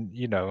 mean,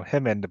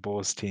 him and the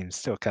Bulls team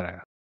still kind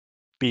of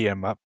beat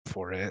him up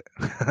for it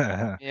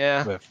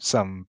yeah, with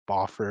some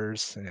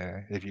boffers.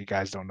 If you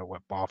guys don't know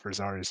what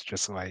boffers are, it's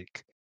just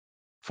like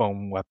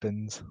foam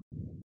weapons.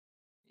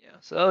 yeah.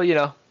 So You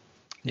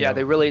yeah, know,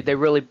 they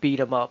really beat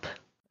him up.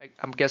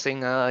 I'm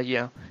guessing,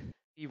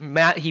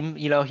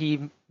 he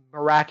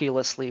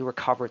miraculously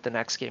recovered the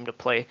next game to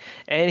play,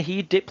 and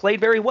he did played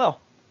very well.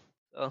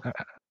 So I,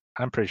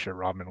 I'm pretty sure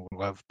Robin would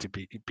love to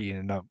be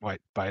beaten up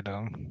by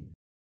them.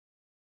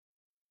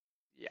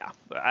 Yeah,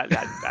 but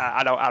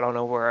I don't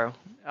know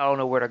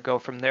where to go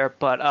from there.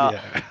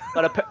 Yeah.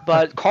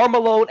 But Karl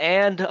Malone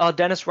and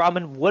Dennis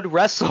Rodman would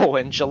wrestle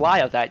in July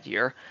of that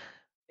year,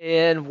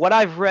 and what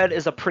I've read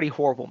is a pretty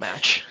horrible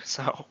match.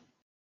 So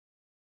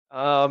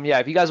yeah,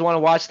 if you guys want to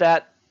watch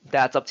that,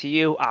 that's up to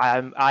you.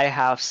 I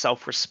have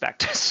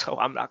self-respect, so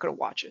I'm not gonna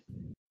watch it.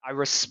 I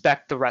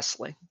respect the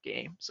wrestling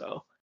game.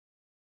 So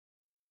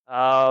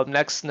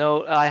next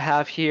note I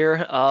have here,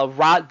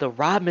 the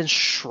Rodman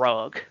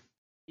Shrug.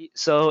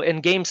 So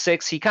in Game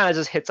 6, he kind of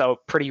just hits a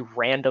pretty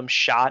random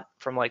shot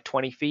from like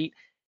 20 feet,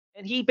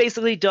 and he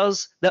basically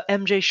does the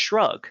MJ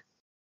Shrug.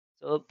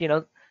 So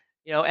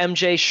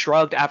MJ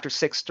shrugged after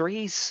 6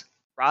 threes.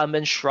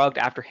 Rodman shrugged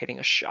after hitting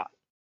a shot.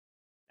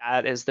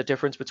 That is the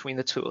difference between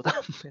the two of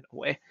them in a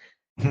way.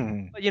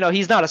 But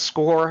he's not a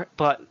scorer,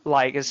 but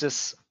like it's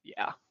just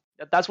yeah,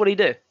 that's what he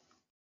did.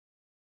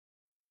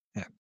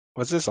 Yeah.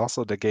 Was this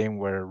also the game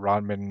where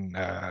Rodman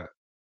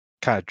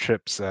kind of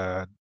trips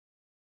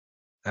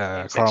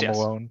Game 6, Karl yes.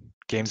 Malone?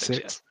 Game Game 6,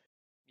 six? yes.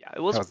 Yeah, it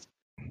was. That was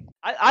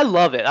I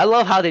love it. I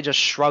love how they just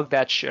shrugged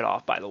that shit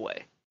off. By the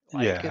way,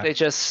 like yeah. they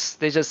just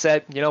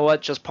said, you know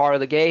what, just part of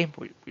the game.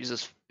 We're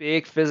just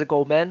big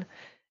physical men,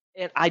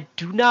 and I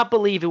do not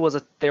believe there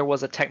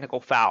was a technical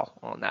foul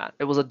on that.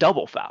 It was a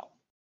double foul.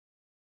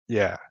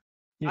 Yeah.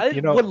 You, I you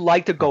would know,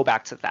 like to go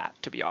back to that,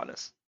 to be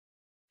honest.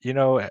 you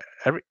know,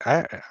 every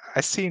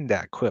I seen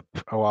that clip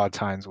a lot of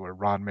times where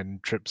Rodman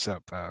trips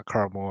up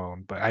Karl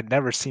Malone, but I'd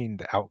never seen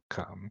the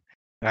outcome.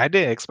 And I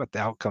didn't expect the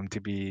outcome to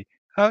be,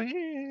 oh,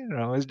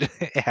 yeah,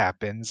 it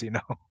happens, you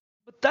know.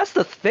 But that's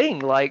the thing,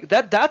 like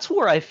that's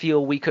where I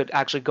feel we could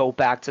actually go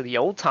back to the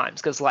old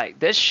times, because like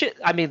this shit,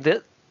 I mean,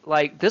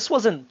 this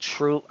wasn't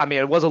true. I mean,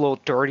 it was a little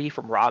dirty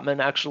from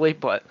Rodman actually,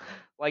 but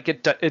like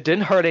it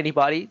didn't hurt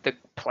anybody. The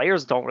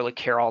players don't really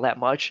care all that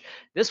much.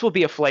 This will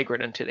be a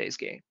flagrant in today's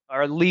game,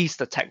 or at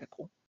least a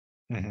technical.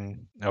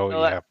 Oh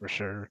So yeah, for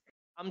sure.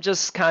 I'm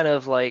just kind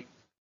of like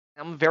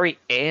I'm very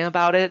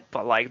about it,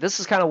 but like this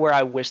is kind of where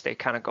I wish they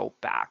kind of go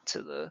back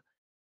to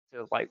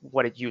like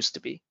what it used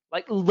to be.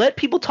 Like let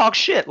people talk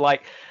shit.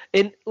 Like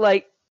in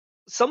like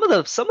some of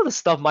the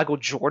stuff Michael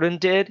Jordan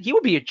did, he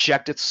would be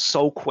ejected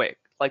so quick.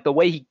 Like the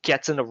way he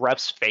gets in the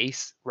ref's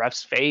face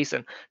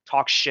and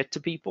talks shit to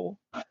people.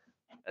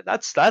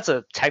 That's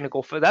a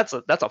technical that's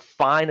a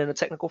fine and a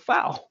technical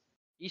foul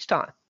each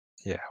time.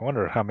 Yeah, I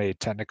wonder how many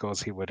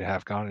technicals he would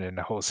have gone in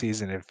the whole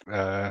season if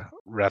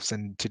refs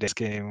in today's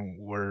game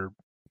were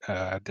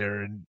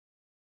there in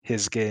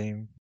his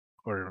game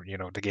or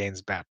the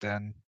games back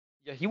then.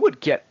 Yeah, he would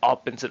get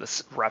up into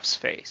the ref's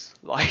face.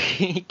 Like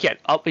he'd get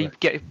up, But he'd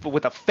get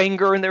with a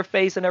finger in their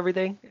face and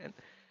everything. And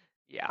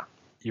yeah,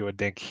 you would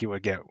think he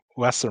would get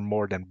less or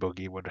more than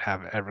Boogie would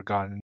have ever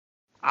gotten.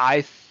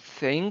 I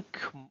think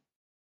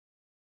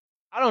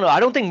I don't know. I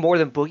don't think more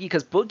than Boogie,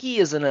 because Boogie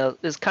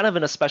is kind of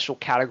in a special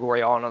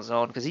category on his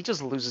own, because he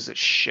just loses his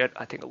shit,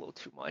 I think, a little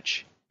too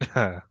much.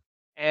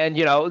 And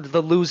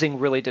the losing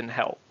really didn't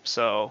help.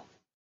 So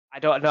I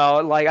don't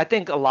know. Like I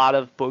think a lot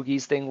of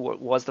Boogie's thing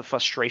was the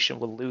frustration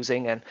with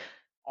losing and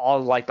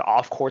all like the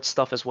off court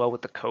stuff as well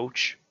with the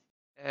coach.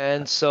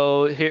 And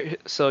so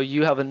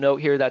you have a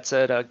note here that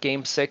said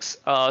Game 6.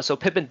 So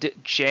Pippen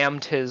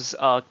jammed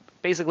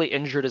basically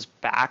injured his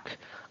back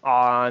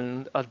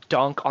on a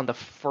dunk on the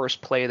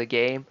first play of the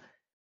game.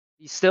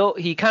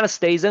 He kind of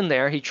stays in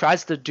there. He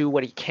tries to do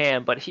what he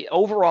can, but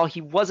overall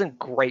he wasn't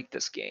great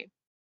this game.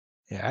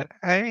 Yeah,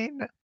 I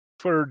mean,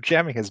 for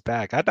jamming his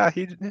back, I thought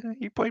he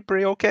played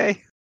pretty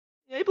okay.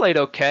 Yeah, he played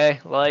okay.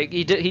 Like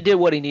he did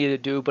what he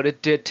needed to do, but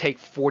it did take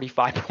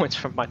 45 points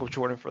from Michael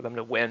Jordan for them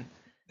to win.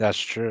 That's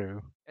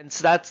true. And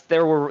so they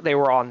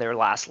were on their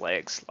last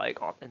legs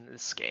in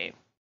this game.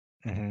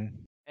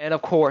 And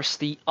of course,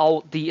 the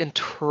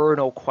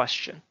internal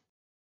question.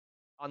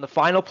 On the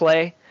final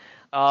play,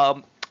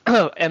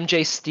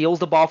 MJ steals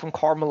the ball from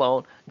Karl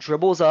Malone,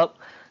 dribbles up.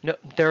 No,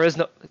 there is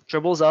no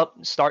dribbles up,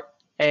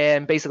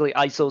 and basically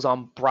isos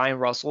on Brian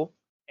Russell,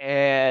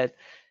 and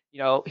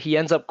he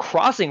ends up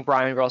crossing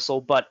Brian Russell,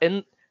 but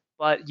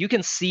you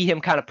can see him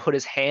kind of put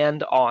his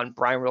hand on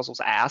Brian Russell's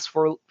ass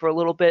for a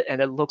little bit,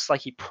 and it looks like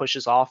he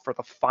pushes off for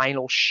the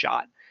final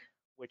shot,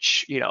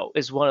 which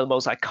is one of the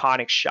most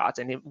iconic shots,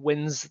 and it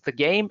wins the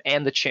game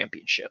and the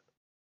championship,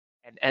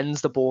 and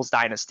ends the Bulls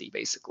dynasty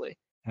basically.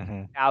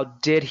 Now,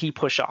 did he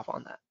push off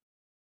on that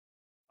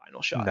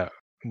final shot? No,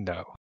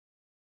 no,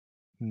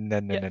 no,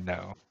 no, Yeah, no,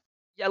 no.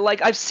 yeah.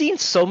 Like I've seen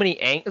so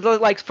many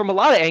like from a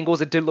lot of angles,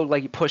 it did look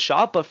like he pushed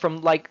off, but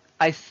from like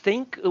I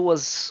think it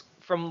was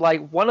from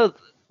like one of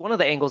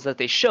the angles that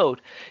they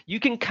showed,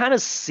 you can kind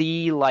of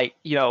see like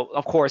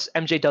of course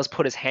MJ does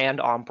put his hand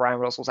on Brian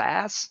Russell's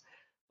ass,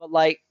 but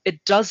like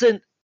it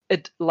doesn't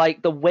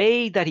like the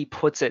way that he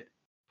puts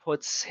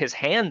his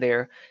hand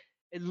there.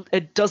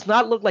 It does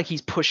not look like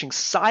he's pushing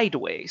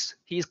sideways.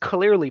 He's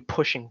clearly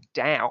pushing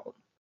down.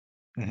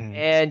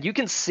 And you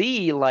can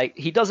see like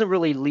he doesn't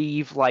really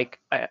leave like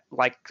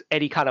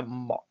any kind of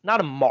not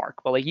a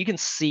mark, but like you can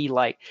see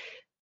like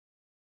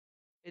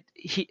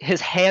his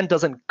hand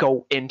doesn't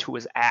go into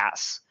his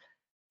ass,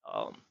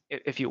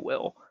 if you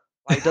will.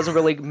 Like doesn't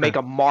really make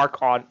a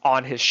mark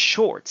on his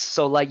shorts.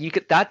 So like you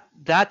could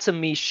that to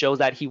me shows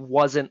that he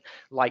wasn't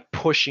like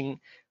pushing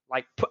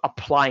like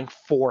applying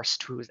force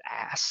to his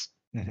ass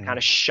to kind Mhm.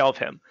 of shove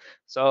him.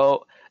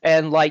 So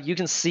and like you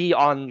can see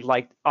on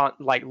like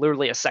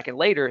literally a second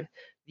later,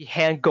 the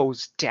hand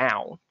goes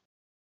down.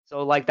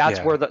 So like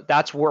Yeah.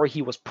 that's where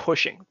he was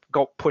pushing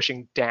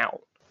down.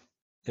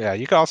 Yeah,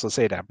 you could also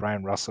say that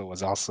Brian Russell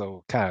was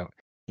also kind of,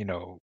 you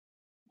know,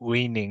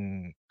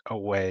 leaning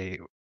away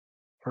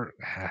or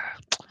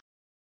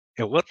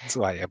it wasn't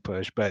like a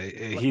push, but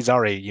he's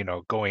already,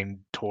 going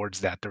towards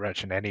that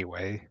direction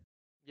anyway.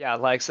 Yeah,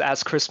 like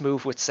as Chris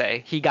Move would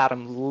say, he got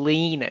him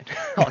leaning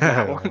on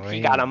that one. He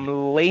got Leaning.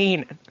 him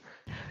leaning.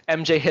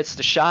 MJ hits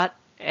the shot,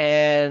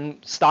 and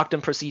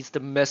Stockton proceeds to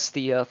miss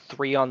the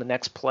three on the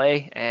next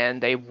play,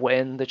 and they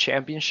win the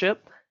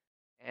championship,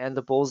 and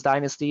the Bulls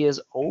dynasty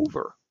is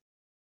over.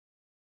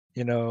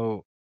 You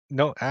know,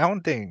 no, I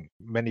don't think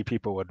many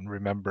people would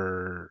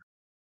remember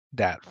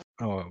that,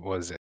 oh, what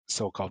was it,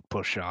 so-called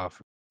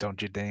push-off,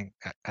 don't you think?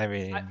 I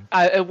mean,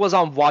 It was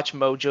on Watch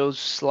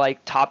Mojo's like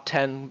top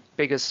 10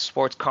 biggest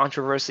sports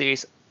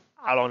controversies.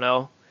 I don't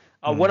know.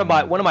 One of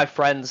mhm, my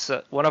friends,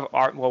 one of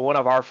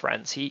our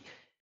friends, he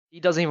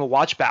doesn't even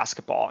watch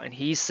basketball, and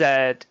he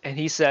said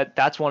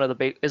that's one of the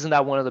big isn't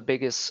that one of the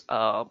biggest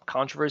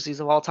controversies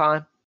of all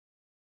time?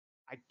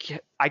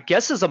 I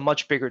guess is a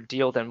much bigger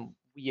deal than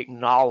we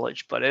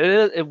acknowledge, but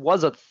it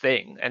was a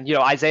thing. And you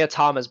know, Isaiah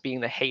Thomas being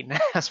the hating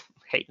ass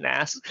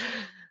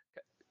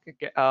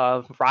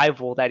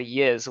rival that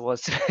he is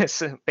was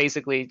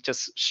basically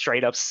just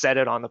straight up said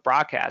it on the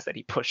broadcast that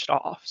he pushed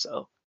off.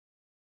 So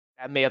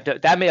that may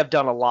have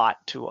done a lot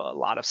to a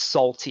lot of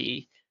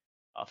salty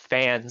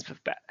fans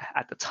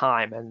at the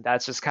time, and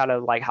that's just kind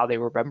of like how they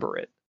remember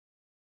it.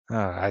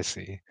 I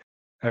see.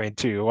 I mean,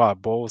 too, a lot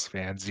of Bulls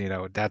fans,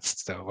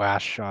 that's the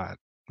last shot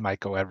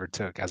Michael ever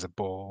took as a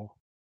Bull,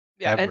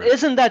 Yeah, and ever.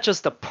 isn't that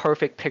just the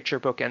perfect picture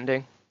book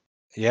ending?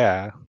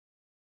 Yeah.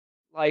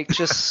 Like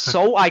just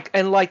so like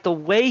and like the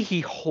way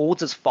he holds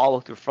his follow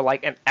through for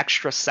like an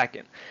extra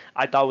second,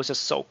 I thought was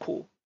just so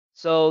cool.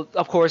 So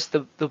of course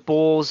the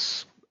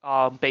Bulls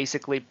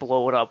basically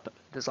blow it up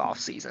this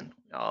offseason.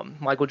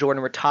 Michael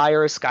Jordan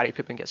retires, Scottie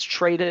Pippen gets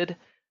traded,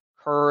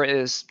 Kerr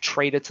is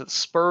traded to the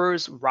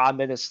Spurs,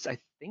 Rodman is I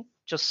think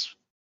just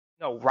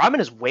no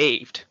Rodman is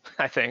waived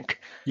I think,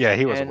 Yeah,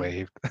 he was and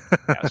waived.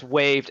 yeah it's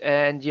waived,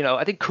 and you know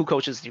I think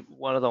Kukoc is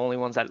one of the only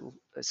ones that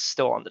is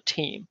still on the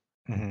team.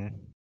 Mhm.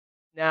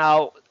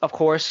 Now, of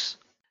course,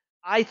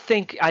 I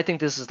think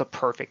this is the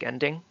perfect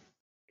ending.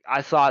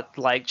 I thought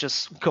like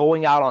just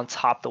going out on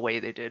top the way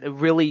they did, it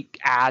really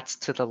adds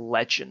to the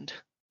legend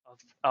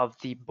of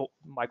the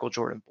Michael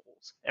Jordan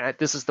Bulls, and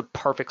this is the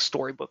perfect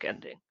storybook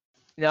ending.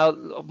 Now,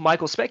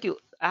 Michael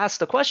asked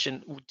the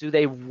question: do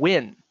they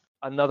win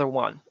another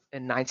one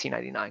in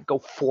 1999? Go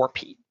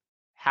four-peat.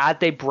 Had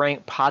they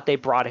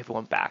brought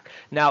everyone back?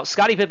 Now,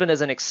 Scottie Pippen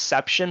is an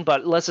exception,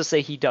 but let's just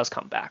say he does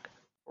come back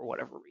for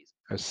whatever reason.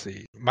 Let's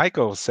see.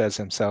 Michael says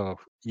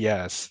himself,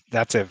 yes,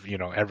 that's if,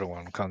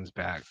 everyone comes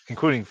back,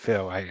 including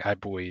Phil, I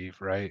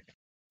believe, right?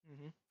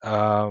 Mhm.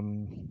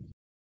 Um,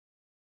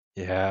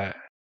 yeah,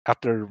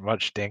 after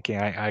much thinking,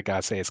 I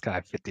gotta say it's kind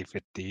of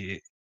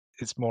 50-50.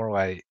 It's more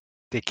like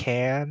they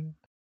can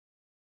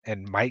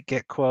and might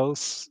get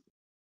close,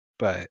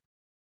 but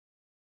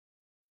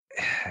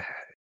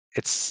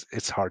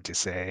it's hard to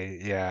say.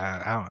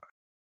 Yeah, I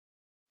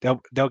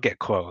don't, they'll get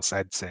close,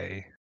 I'd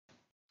say.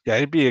 Yeah,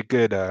 it'd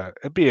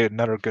be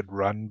another good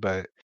run,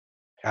 but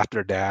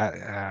after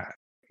that,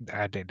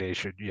 I think they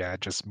should, yeah,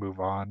 just move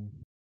on.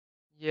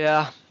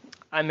 Yeah,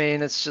 I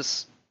mean, it's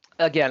just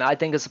again, I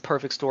think it's a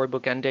perfect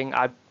storybook ending.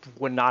 I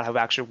would not have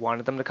actually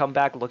wanted them to come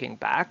back. Looking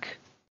back,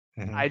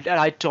 Hmm.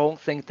 I don't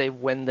think they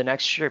win the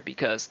next year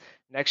because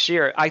next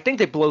year I think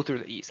they blow through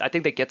the East. I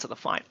think they get to the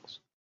finals,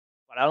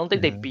 but I don't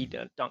think they beat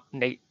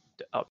Hmm.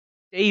 Uh,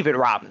 David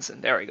Robinson.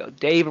 There we go,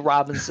 David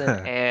Robinson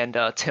and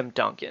Tim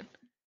Duncan.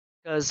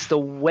 Because the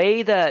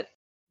way that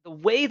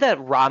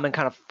Rodman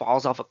kind of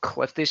falls off a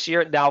cliff this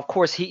year. Now, of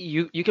course,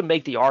 you can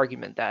make the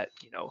argument that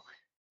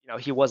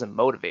he wasn't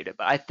motivated,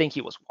 but I think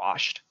he was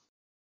washed.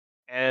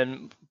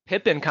 And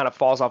Pippen kind of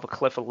falls off a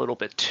cliff a little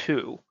bit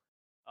too.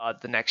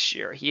 The next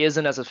year, he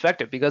isn't as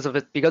effective because of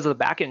the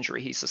back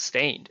injury he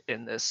sustained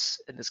in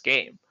this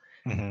game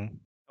Hmm.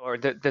 or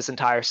this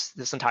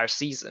entire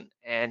season,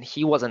 and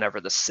he wasn't ever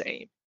the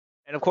same.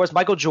 And of course,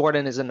 Michael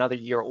Jordan is another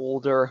year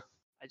older.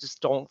 I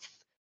just don't.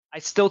 I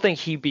still think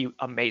he'd be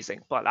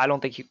amazing, but I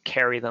don't think he'd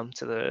carry them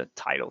to the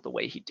title the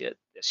way he did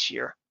this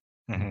year.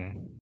 Hmm.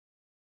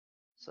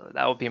 So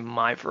that would be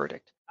my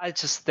verdict. I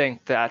just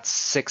think that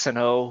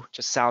 6-0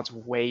 just sounds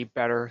way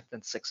better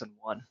than 6-1.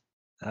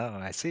 Oh,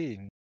 I see.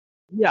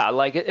 Yeah,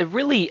 like it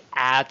really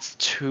adds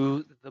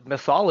to the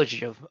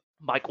mythology of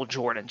Michael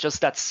Jordan, just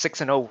that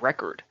 6-0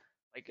 record.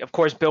 Like, of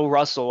course, Bill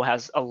Russell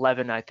has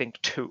 11, I think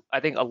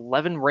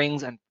 11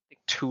 rings and I think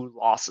 2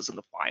 losses in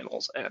the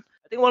finals. And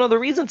I think one of the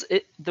reasons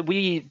that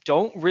we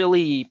don't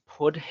really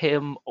put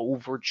him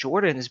over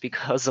Jordan is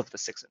because of the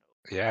 6-0.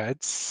 Yeah,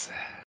 it's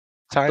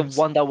the times,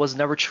 one that was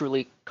never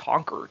truly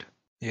conquered.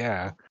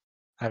 yeah.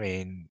 I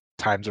mean,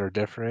 times are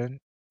different.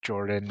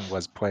 Jordan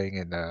was playing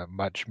in a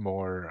much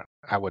more,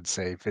 I would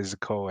say,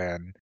 physical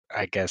and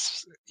I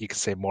guess you could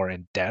say more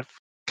in depth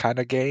kind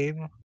of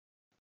game.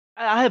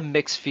 I have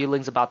mixed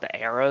feelings about the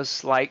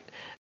eras. Like,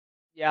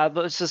 yeah,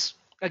 but it's just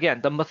again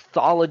the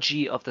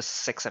mythology of the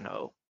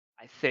 6-0.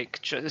 I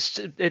think just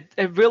it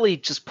really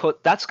just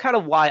put. That's kind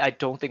of why I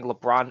don't think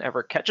LeBron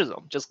ever catches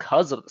them, just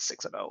because of the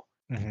 6-0.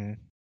 Hmm.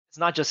 It's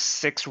not just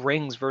 6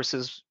 rings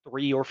versus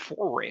 3 or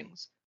 4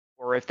 rings,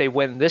 or if they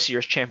win this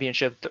year's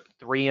championship,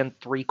 3 and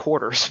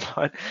 3/4.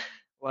 But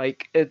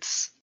like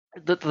it's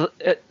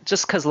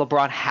just because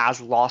LeBron has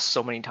lost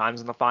so many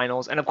times in the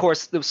finals, and of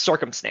course the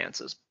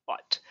circumstances.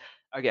 But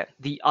again,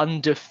 the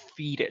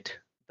undefeated,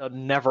 the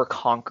never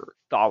conquered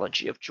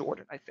mythology of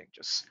Jordan, I think,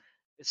 just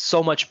is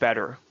so much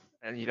better.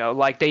 And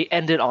like they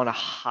ended on a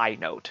high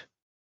note,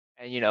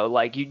 and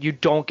like you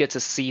don't get to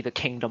see the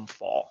kingdom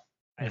fall,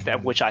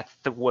 which I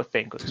would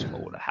think is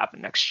what would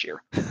happen next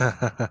year.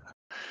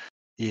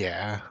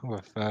 Yeah,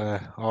 with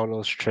all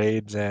those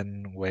trades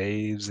and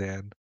waves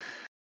and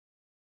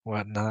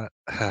whatnot.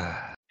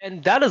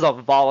 And that is a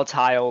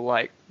volatile,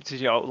 like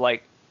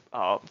like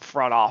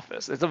front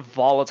office. It's a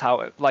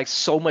volatile, like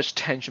so much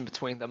tension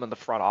between them and the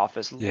front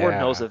office. Lord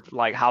knows Yeah, if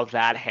like how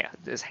that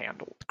is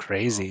handled.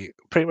 crazy.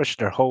 Pretty much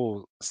their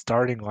whole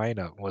starting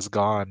lineup was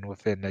gone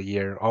within a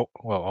year. Oh,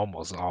 well,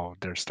 almost all of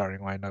their starting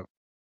lineup.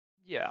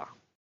 Yeah,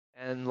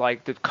 and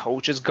like the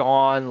coach is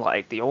gone.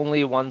 Like the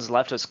only ones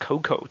left is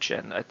co-coach,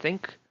 and I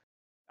think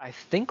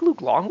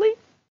Luke Longley.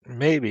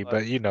 Maybe,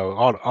 But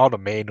but all the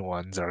main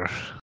ones are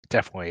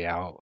definitely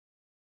out.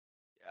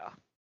 yeah,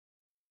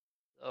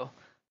 so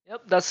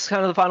yep, that's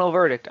kind of the final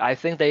verdict. I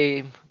think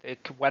they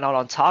went out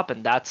on top,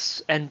 and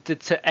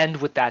to end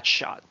with that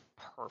shot,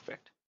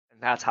 perfect, and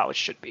that's how it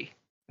should be.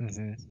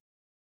 Hmm.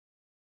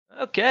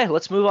 Okay,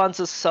 let's move on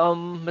to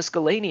some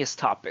miscellaneous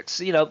topics.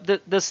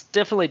 This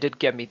definitely did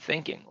get me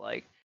thinking.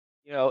 Like,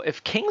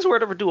 if Kings were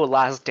to ever do a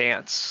Last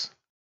Dance,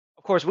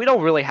 of course, we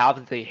don't really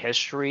have the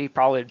history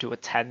probably to do a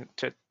 10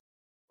 to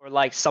or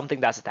like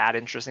something that's that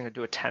interesting to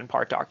do a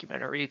 10-part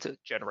documentary to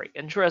generate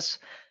interest.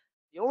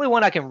 The only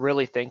one I can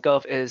really think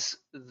of is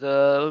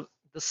the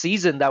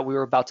season that we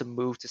were about to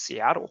move to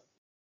Seattle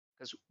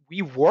because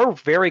we were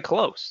very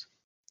close.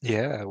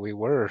 Yeah, we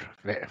were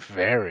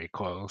very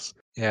close.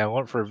 Yeah,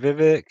 one for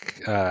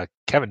Vivek,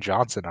 Kevin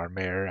Johnson, our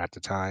mayor at the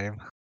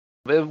time.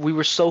 We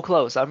were so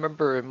close. I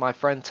remember my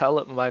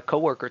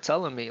coworker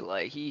telling me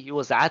like he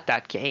was at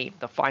that game,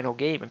 the final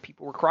game, and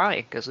people were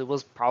crying because it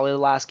was probably the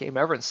last game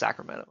ever in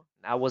Sacramento.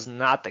 That was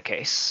not the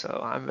case,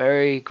 so I'm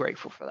very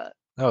grateful for that.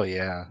 Oh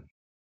yeah.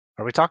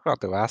 Are we talking about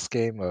the last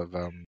game of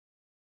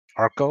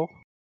Arco?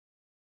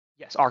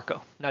 Yes,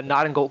 Arco.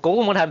 Not in Gold.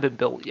 Golden One hadn't been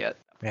built yet.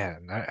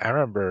 Man, I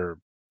remember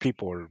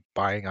people were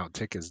buying out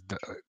tickets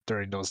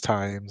during those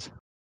times.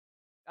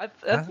 I've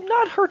Huh?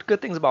 not heard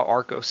good things about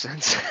Arco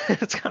since.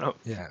 It's kind of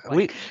Yeah,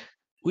 like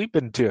we've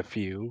been to a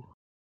few,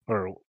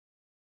 or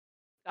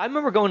I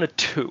remember going to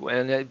two,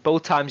 and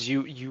both times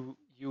you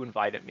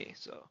invited me.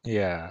 So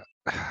yeah,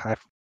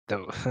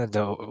 the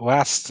the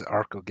last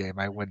Arco game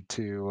I went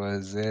to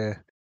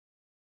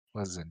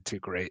wasn't too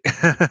great.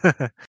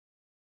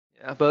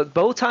 yeah, but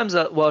both times.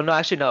 Well, no,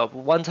 actually no.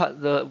 One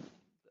time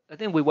I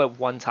think we went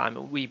one time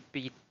and we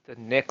beat the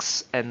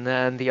Knicks, and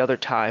then the other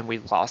time we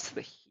lost to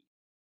the Heat.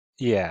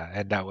 Yeah,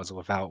 and that was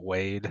without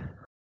Wade.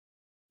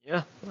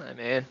 Yeah, I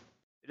mean,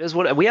 it is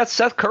what we had.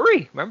 Seth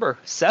Curry, remember?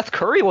 Seth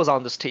Curry was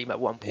on this team at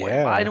one point.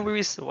 Yeah, Why didn't we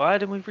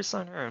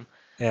resign him?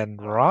 and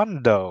Um,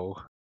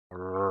 Rondo.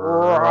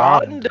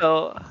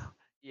 Rondo.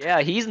 Yeah,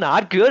 he's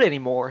not good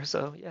anymore.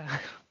 So yeah,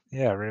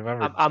 Yeah,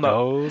 remember I'm a.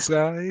 those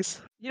guys?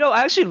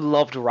 I actually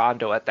loved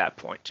Rondo at that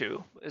point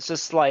too. It's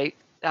just like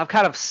I've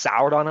kind of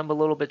soured on him a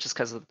little bit just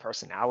because of the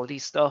personality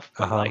stuff.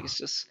 But like, Uh-huh. it's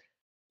just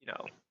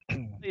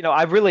you know,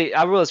 I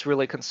was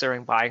really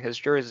considering buying his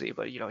jersey,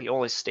 but he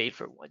only stayed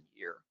for 1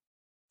 year.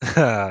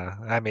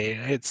 I mean,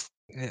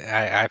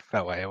 I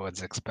felt like it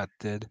was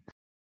expected.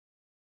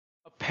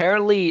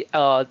 Apparently,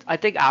 I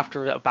think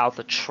after about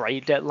the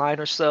trade deadline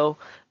or so,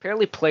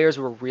 apparently players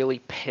were really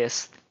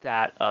pissed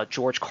that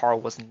George Karl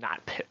was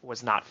not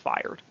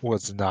fired.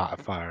 Was not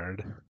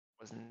fired.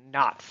 Was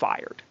not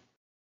fired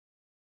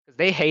because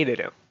they hated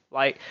him.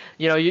 Like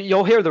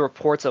you'll hear the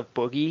reports of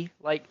Boogie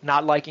like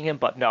not liking him,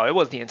 but no, it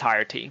was the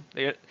entire team.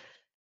 The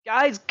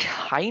guy's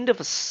kind of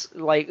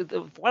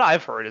what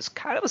I've heard is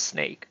kind of a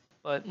snake.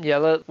 But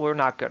yeah, we're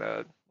not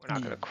gonna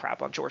Ye-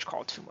 crap on George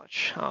Karl too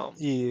much.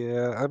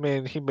 Yeah, I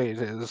mean, he made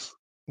his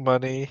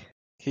money.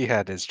 He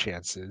had his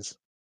chances.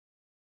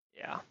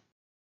 Yeah.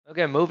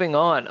 Okay, moving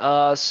on.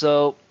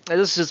 So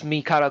this is just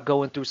me kind of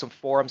going through some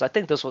forums. I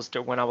think this was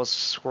when I was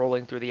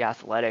scrolling through the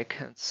Athletic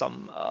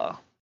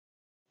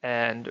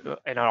and in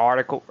an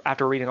article.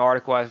 After reading an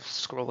article, I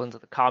scrolled into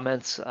the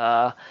comments.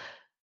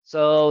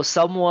 So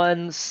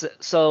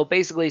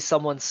basically,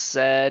 someone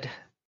said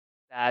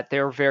that they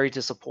were very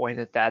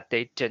disappointed that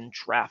they didn't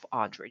draft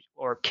Andre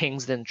or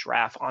Kings didn't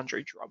draft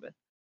Andre Drummond.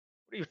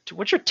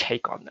 What's your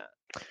take on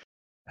that?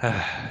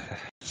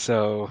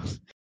 So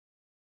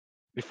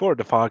before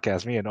the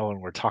podcast, me and Owen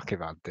were talking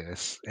about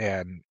this,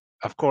 and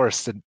of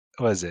course,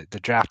 the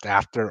draft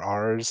after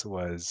ours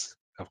was,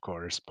 of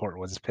course,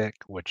 Portland's pick,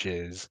 which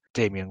is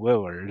Damian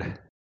Lillard.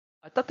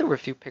 I thought there were a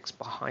few picks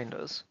behind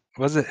us.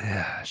 Was it?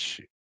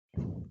 Shoot.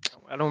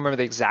 I don't remember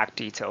the exact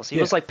details. He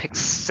Yeah. was like picked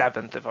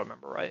 7th, if I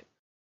remember right.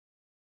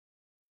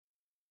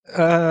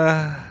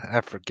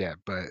 I forget,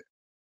 but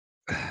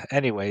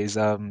anyways,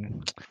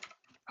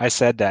 I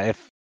said that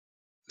if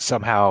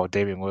somehow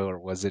Damian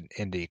Lillard wasn't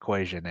in the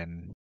equation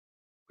and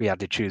we had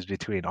to choose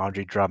between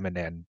Andre Drummond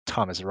and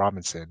Thomas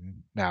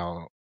Robinson.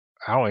 Now,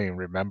 I don't even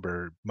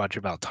remember much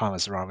about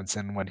Thomas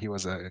Robinson when he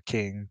was a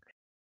King.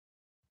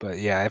 But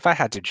yeah, if I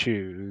had to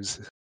choose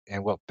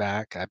and look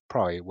back, I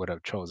probably would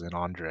have chosen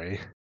Andre.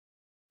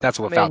 That's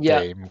I mean, without yeah,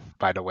 Dame,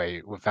 by the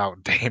way,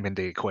 without Dame in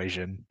the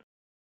equation.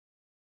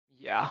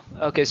 yeah.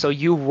 Okay, so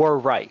you were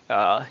right.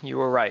 You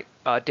were right.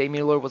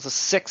 Damian Lillard was a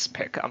 6th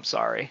pick. I'm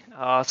sorry.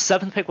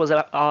 7th pick was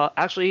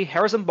actually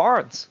Harrison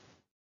Barnes,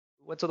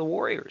 who went to the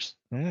Warriors.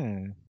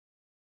 Hmm.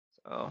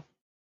 So,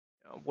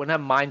 wouldn't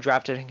have mind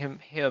drafting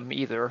him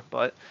either.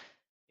 But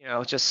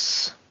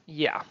just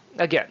yeah.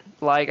 Again,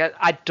 like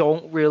I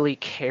don't really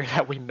care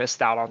that we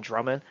missed out on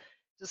Drummond.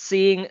 Just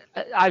seeing,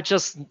 I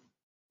just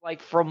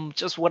like from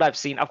just what I've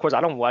seen. Of course,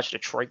 I don't watch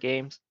Detroit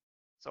games,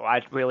 so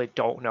I really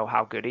don't know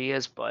how good he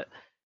is. But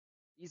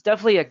he's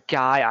definitely a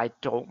guy I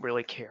don't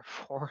really care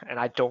for, and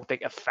I don't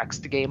think affects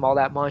the game all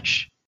that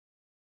much.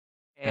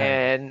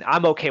 And And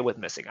I'm okay with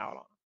missing out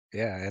on.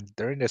 yeah, and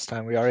during this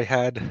time we already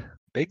had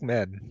big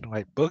men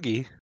like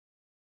Boogie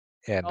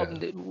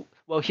and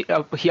Well, he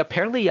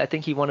apparently I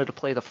think he wanted to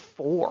play the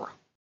 4.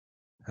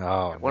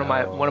 oh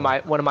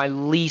One of my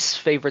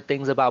least favorite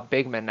things about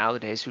big men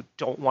nowadays who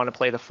don't want to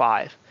play the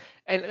 5.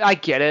 And I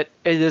get it.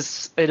 It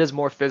is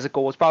more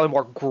physical. It's probably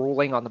more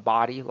grueling on the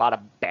body, a lot of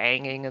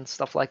banging and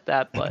stuff like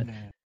that. But no.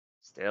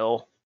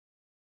 still,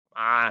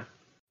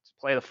 let's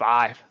play the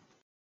 5.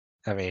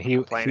 I mean, I'm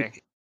complaining.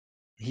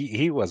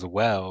 he was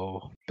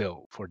well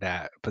built for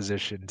that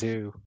position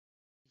too.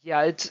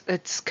 Yeah,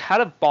 it's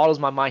kind of boggles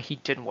my mind he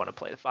didn't want to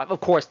play the 5. Of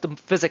course, the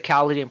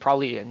physicality and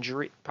probably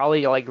injury,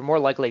 probably like you're more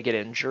likely to get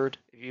injured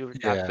if you're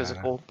that Yeah.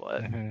 physical.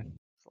 But Hmm.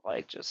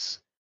 like just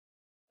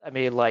I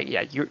mean, like,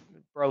 yeah, you're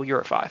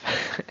a 5,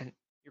 and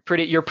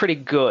you're pretty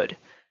good.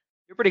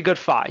 You're pretty good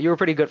 5. You were a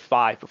pretty good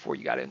 5 before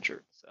you got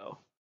injured. So,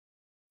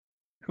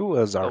 Who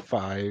was our oh,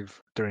 five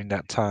during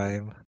that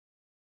time?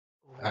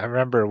 I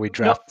remember we no,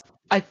 drafted.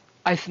 I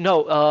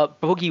no,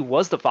 Boogie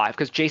was the 5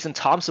 because Jason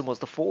Thompson was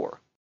the 4.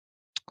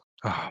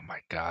 Oh my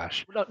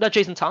gosh! No, not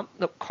Jason Thompson.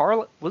 No,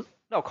 Carl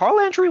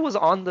Landry was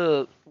on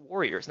the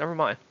Warriors. Never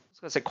mind. I was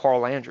gonna say Carl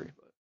Landry,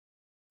 but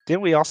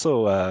Didn't we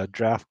also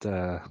draft?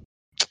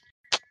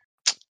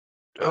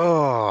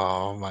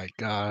 Oh my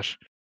gosh!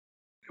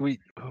 Who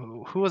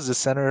was the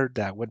center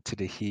that went to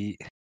the Heat?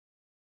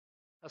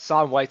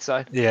 Hassan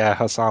Whiteside. Yeah,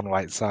 Hassan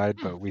Whiteside,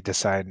 but we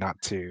decided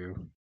not to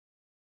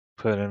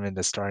put him in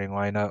the starting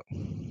lineup.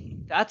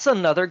 That's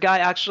another guy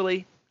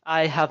actually.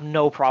 I have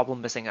no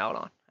problem missing out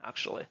on.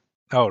 Actually,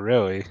 Oh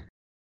really?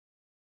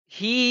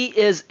 he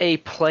is a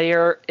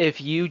player. If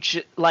you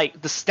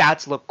like, the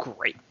stats look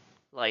great.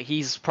 Like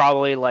he's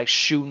probably like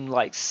shooting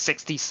like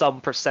 60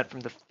 some% from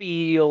the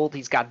field.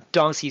 He's got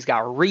dunks. He's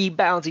got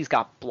rebounds. He's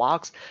got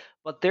blocks.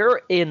 But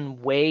they're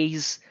in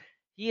ways.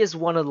 He is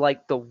one of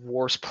like the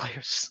worst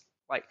players.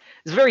 Like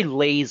he's very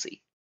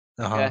lazy.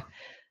 Uh huh. Okay.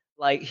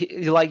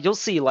 Like you'll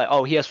see like,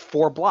 oh, he has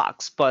 4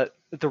 blocks, but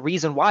the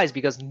reason why is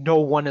because no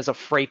one is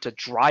afraid to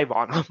drive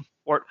on him,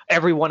 or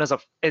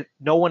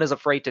no one is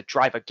afraid to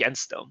drive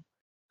against him,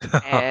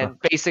 and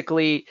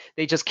basically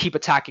they just keep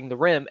attacking the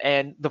rim.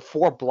 And the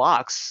 4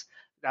 blocks,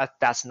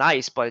 that's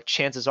nice, but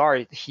chances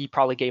are he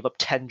probably gave up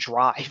 10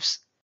 drives.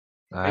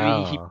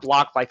 Maybe he Oh,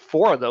 blocked like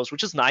 4 of those,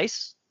 which is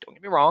nice, don't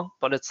get me wrong,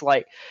 but it's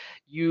like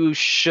you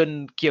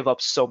shouldn't give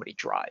up so many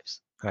drives.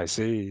 I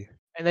see.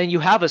 And then you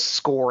have a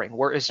scoring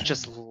where it's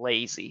just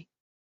lazy.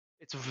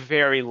 It's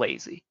very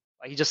lazy.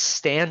 Like he just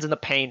stands in the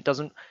paint,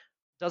 doesn't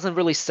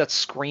really set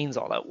screens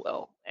all that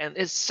well. And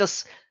it's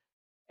just,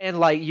 and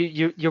like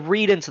you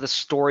read into the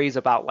stories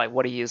about like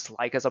what he is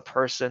like as a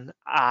person.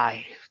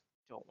 I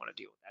don't want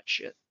to deal with that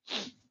shit.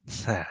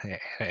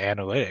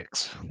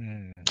 Analytics.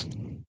 Hmm.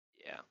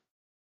 Yeah.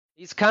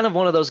 He's kind of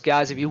one of those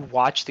guys, if you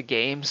watch the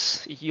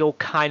games, you'll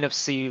kind of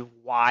see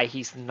why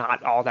he's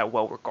not all that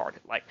well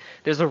regarded. Like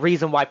there's a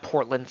reason why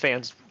Portland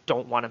fans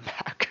don't want him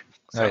back.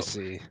 I So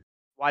see.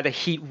 why the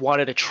Heat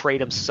wanted to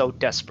trade him so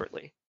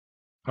desperately.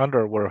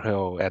 Wonder where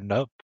he'll end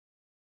up.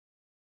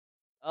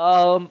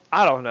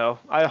 I don't know.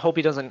 I hope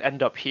he doesn't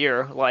end up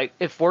here. Like,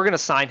 if we're gonna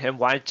sign him,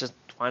 why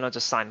not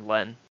just sign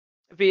Len?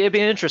 It'd be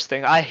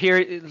interesting. I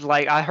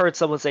heard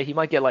someone say he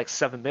might get like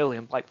 7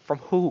 million. Like, from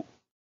who?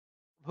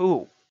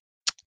 Who?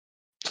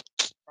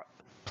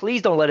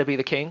 Please don't let it be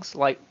the Kings.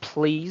 Like,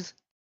 please.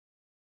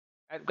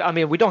 I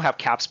mean, we don't have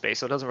cap space,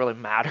 so it doesn't really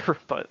matter.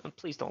 But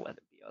please don't let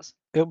it be us.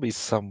 It'll be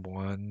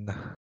someone.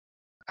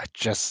 I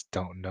just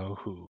don't know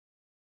who.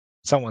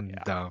 Someone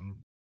Yeah.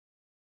 dumb.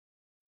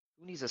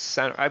 who needs a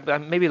center?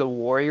 Maybe the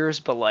Warriors,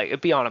 but like it'd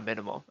be on a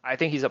minimum. I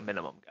think he's a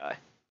minimum guy.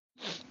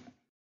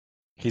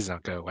 He's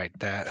not good like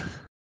that.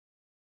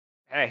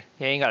 Hey,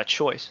 he ain't got a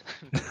choice.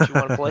 Don't you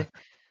want to play?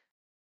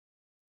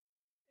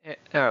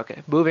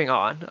 Okay, moving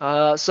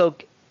on. So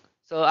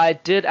I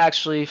did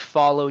actually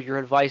follow your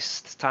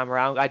advice this time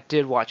around. I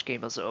did watch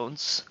Game of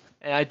Zones,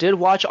 and I did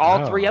watch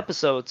all 3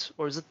 episodes,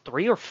 or is it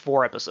 3 or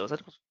 4 episodes? I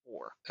think it was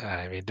 4.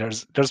 I mean,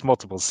 there's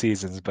multiple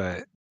seasons,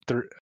 but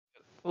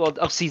Well,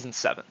 of season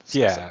 7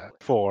 yeah, specifically.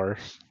 4.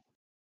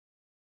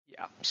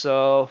 Yeah.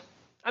 So,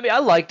 I mean, I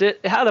liked it.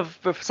 It had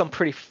some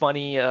pretty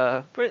funny,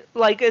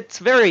 like it's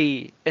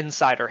very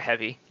insider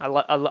heavy. I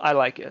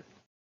like it.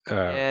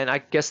 And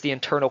I guess the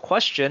internal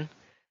question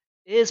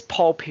is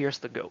Paul Pierce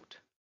the GOAT?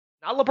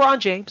 Not LeBron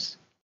James,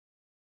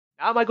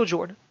 not Michael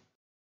Jordan,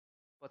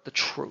 but the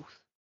truth.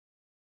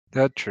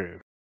 That's true.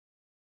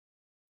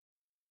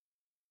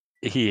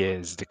 He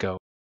is the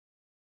GOAT.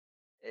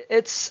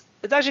 It's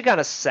actually kind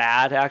of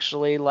sad,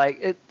 actually.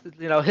 Like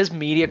his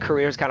media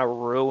career has kind of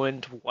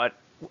ruined what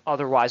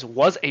otherwise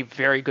was a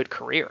very good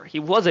career. He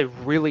was a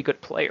really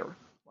good player,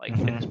 like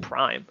in his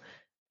prime,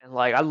 and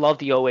like I love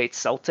the '08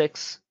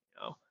 Celtics,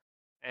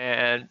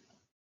 and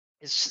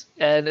it's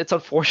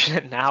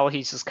unfortunate now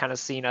he's just kind of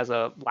seen as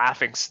a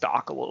laughing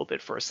stock a little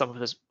bit for some of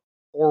his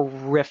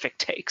horrific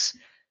takes.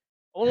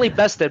 Only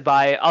bested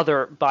by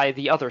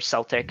the other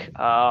Celtic,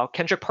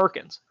 Kendrick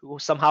Perkins, who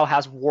somehow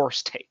has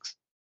worse takes.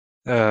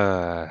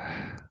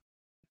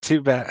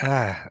 Too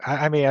bad.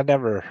 I mean, I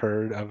never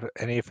heard of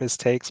any of his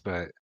takes,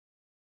 but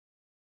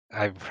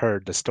I've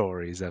heard the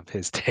stories of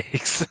his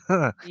takes.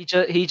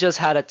 He just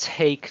had a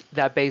take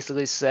that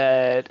basically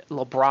said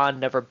LeBron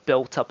never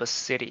built up a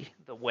city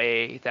the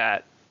way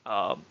that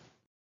I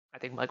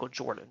think Michael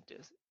Jordan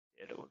did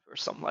or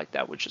something like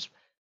that, which is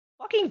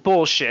fucking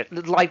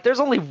bullshit. Like, there's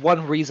only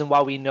one reason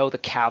why we know the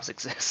Cavs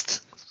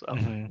exist. So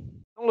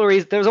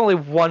there's only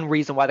one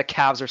reason why the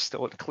Cavs are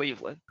still in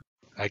Cleveland.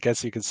 I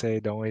guess you could say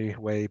the only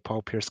way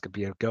Paul Pierce could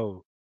be a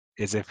GOAT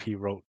is if he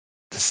wrote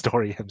the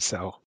story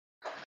himself.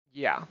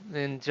 Yeah,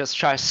 and just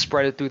try to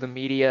spread it through the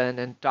media and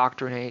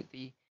indoctrinate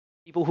the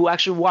people who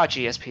actually watch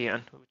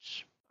ESPN,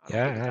 which I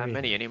don't think there's that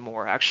many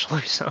anymore,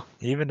 actually. So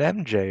even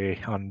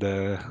MJ on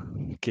the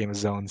Game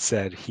Zone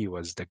said he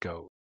was the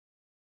GOAT.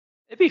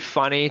 it'd be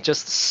funny,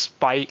 just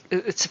spite.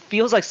 It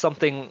feels like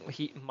something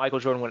Michael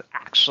Jordan would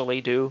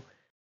actually do.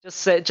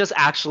 Just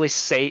actually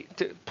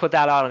put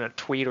that out in a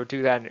tweet or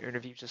do that in an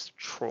interview. Just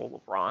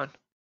troll LeBron.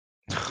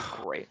 It'd be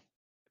great.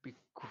 It'd be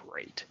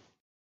great.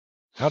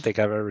 I don't think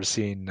I've ever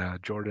seen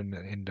Jordan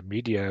in the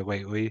media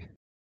lately.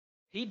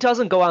 He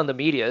doesn't go out in the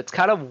media. It's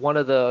kind of one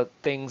of the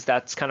things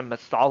that's kind of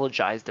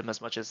mythologized him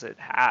as much as it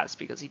has,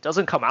 because he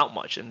doesn't come out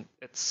much, and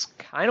it's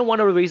kind of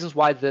one of the reasons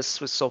why this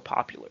was so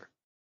popular.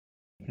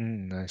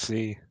 I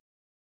see.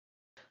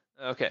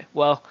 Okay,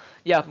 well,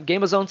 yeah,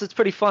 Game of Zones, it's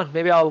pretty fun.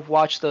 Maybe I'll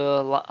watch a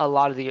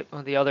lot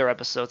of the other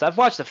episodes. I've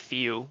watched a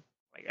few,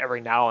 like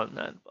every now and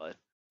then, but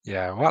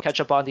yeah, I'll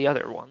catch up on the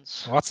other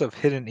ones. Lots of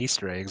hidden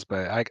Easter eggs,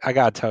 but I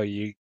gotta tell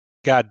you,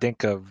 gotta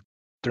think of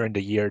during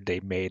the year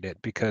they made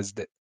it, because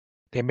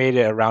they made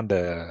it around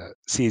the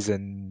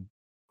season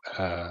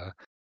where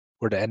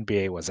the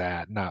NBA was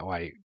at, not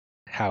like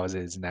how it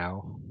is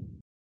now.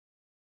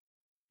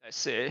 I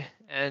see.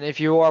 And if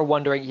you are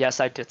wondering, yes,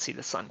 I did see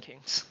the Sun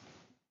Kings.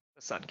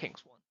 The Sun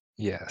Kings one.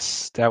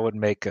 Yes, that would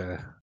make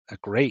a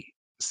great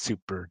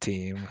super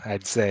team,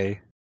 I'd say.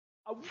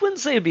 I wouldn't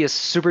say it'd be a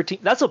super team.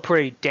 That's a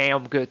pretty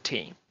damn good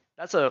team.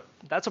 That's a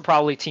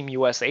probably Team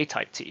USA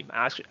type team,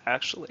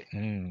 actually. I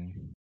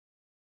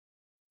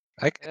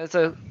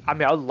mean,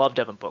 I love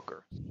Devin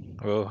Booker.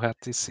 We'll have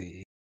to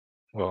see.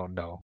 Well,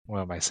 no.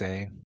 What am I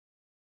saying?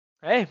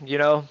 Hey,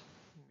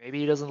 maybe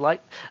he doesn't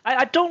like.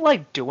 I don't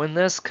like doing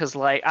this because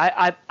like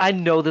I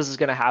know this is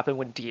gonna happen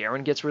when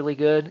De'Aaron gets really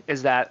good.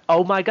 Is that,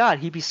 oh my god,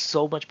 he'd be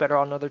so much better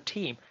on another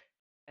team,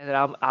 and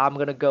then I'm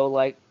gonna go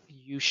like,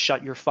 you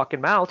shut your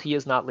fucking mouth. He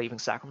is not leaving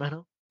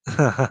Sacramento.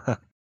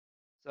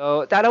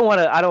 So I don't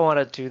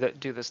want to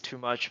do this too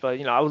much,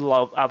 but I would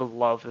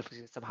love if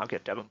we could somehow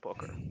get Devin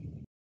Booker.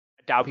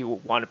 I doubt he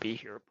would want to be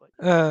here, but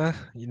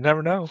you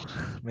never know.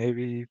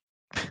 Maybe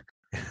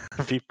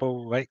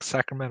people like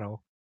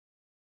Sacramento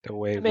the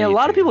way I mean, a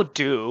lot of people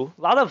do.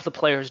 A lot of the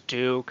players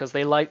do because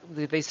they say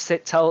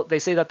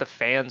that the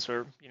fans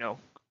are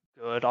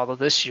good. Although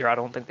this year I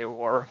don't think they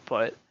were,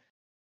 but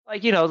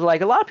like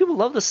like a lot of people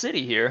love the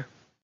city here,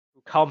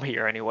 who come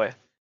here anyway.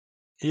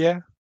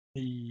 Yeah.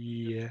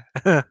 The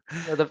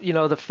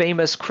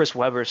famous Chris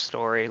Webber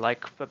story,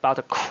 like about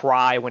to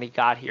cry when he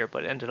got here,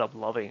 but ended up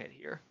loving it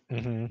here.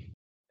 It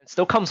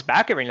still comes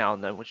back every now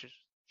and then, which is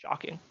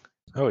shocking.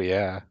 Oh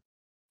yeah,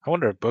 I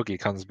wonder if Boogie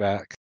comes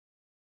back.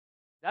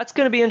 That's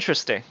gonna be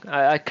interesting.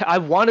 I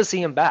want to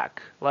see him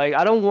back. Like,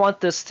 I don't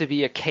want this to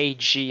be a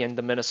KG in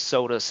the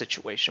Minnesota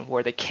situation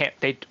where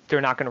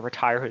they're not gonna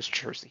retire his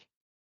jersey.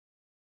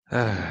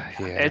 Yeah,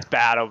 it's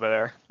bad over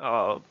there.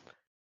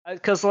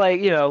 Because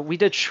we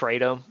did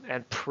trade him,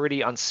 and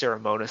pretty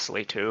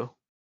unceremoniously too.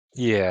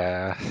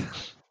 Yeah.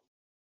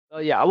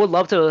 Yeah, I would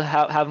love to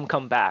have him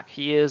come back.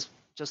 He is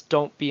just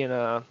don't be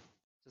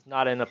just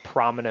not in a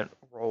prominent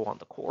role on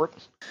the court.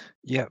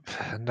 Yep,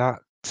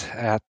 not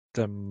at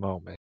the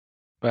moment.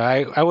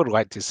 But I would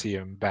like to see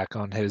him back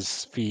on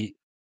his feet,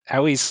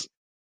 at least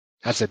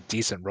as a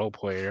decent role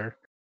player.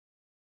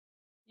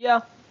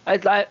 Yeah,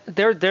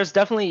 there's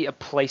definitely a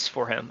place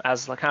for him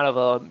as like kind of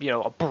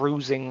a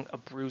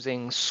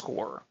bruising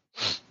scorer.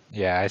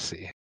 Yeah, I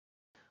see.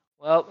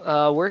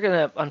 Well, we're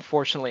gonna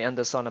unfortunately end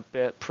this on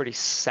a pretty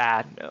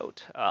sad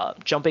note.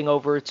 Jumping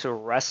over to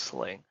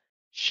wrestling,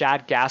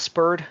 Shad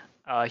Gaspard.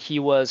 He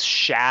was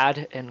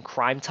Shad in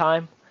Crime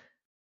Time.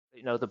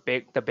 You know, the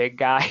big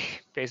guy,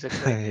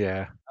 basically.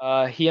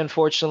 Yeah. He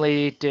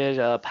unfortunately did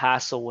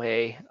pass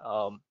away.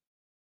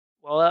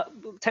 Well,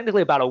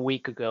 technically about a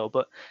week ago,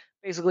 but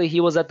basically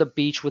he was at the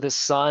beach with his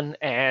son,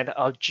 and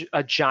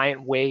a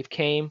giant wave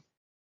came.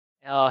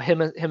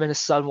 Him and his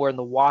son were in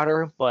the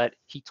water, but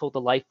he told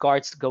the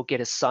lifeguards to go get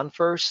his son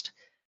first,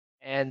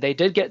 and they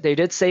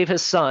did save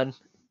his son,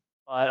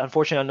 but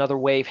unfortunately another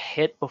wave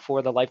hit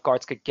before the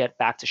lifeguards could get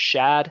back to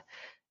Shad,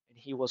 and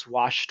he was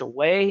washed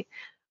away.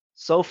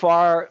 So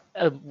far,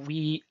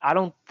 I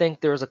don't think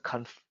there's a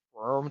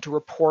confirmed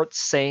report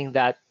saying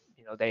that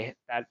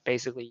that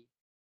basically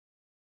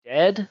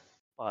dead,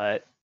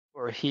 but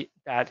or he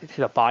that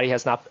the body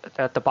has not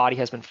that the body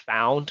has been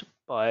found,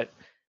 but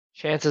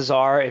chances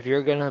are if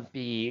you're gonna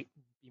be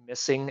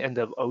missing in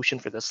the ocean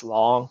for this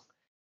long,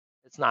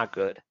 it's not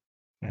good.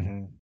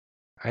 hmm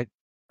I,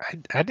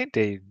 I think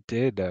they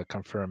did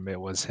confirm it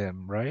was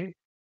him, right?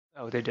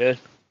 Oh, they did.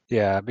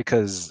 Yeah,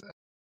 because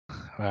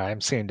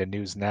I'm seeing the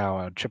news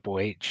now. Triple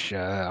H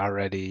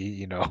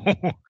already,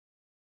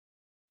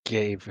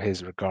 gave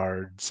his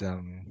regards.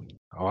 A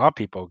lot of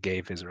people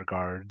gave his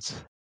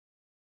regards.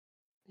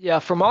 Yeah,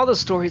 from all the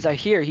stories I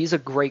hear, he's a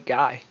great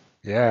guy.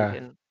 Like Yeah.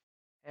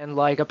 and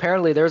like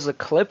apparently there's a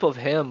clip of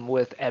him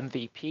with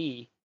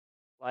MVP,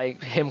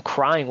 like him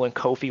crying when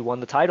Kofi won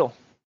the title.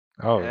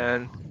 Oh.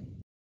 And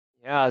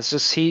yeah, it's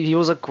just he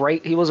was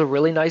a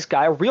really nice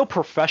guy, a real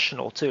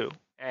professional too.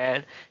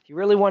 And he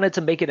really wanted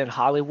to make it in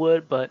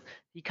Hollywood, but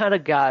he kind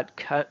of got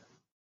cut.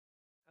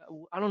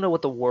 I don't know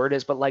what the word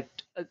is, but like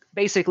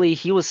basically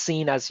he was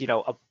seen as,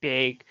 a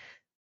big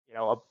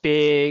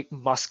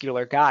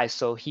muscular guy,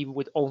 so he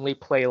would only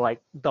play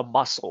like the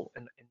muscle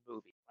in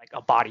movie, like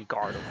a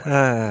bodyguard or whatever,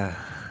 Uh,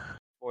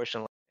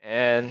 fortunately.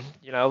 And,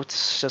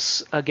 it's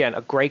just again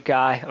a great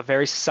guy, a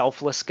very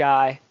selfless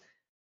guy,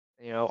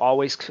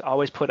 always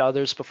put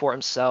others before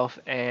himself,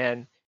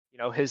 and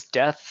his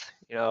death,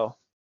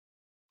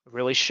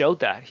 really showed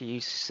that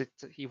he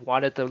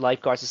wanted the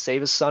lifeguards to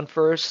save his son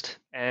first,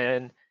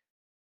 and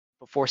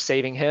before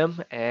saving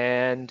him,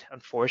 and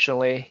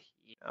unfortunately,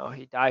 he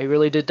died. He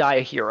really did die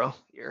a hero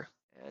here,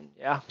 and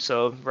yeah,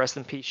 so rest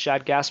in peace,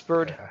 Shad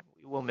Gaspard. yeah.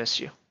 We will miss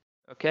you.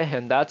 Okay,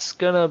 and that's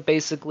gonna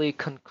basically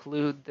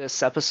conclude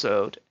this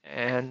episode,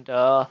 and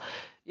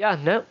yeah,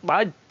 no,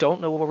 I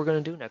don't know what we're gonna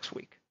do next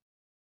week.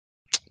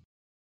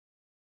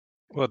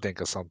 We'll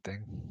think of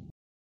something.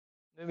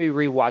 Maybe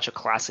rewatch a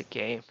classic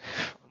game.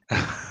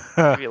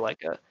 Maybe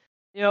like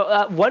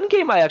one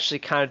game I actually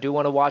kind of do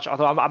want to watch,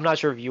 although I'm not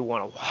sure if you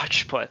want to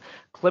watch, but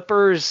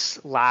Clippers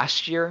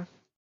last year,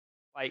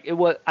 like it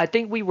was, I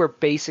think we were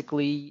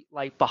basically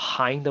like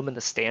behind them in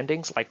the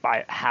standings, like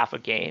by half a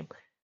game,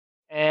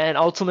 and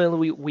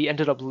ultimately we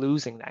ended up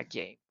losing that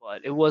game.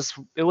 But it was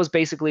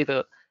basically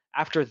the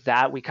after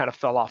that we kind of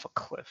fell off a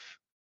cliff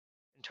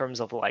in terms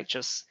of like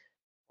just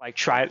like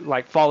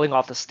falling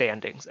off the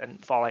standings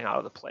and falling out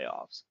of the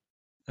playoffs.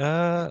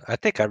 I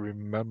think I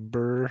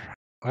remember.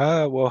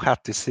 We'll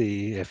have to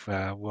see if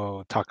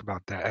we'll talk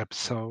about that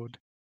episode.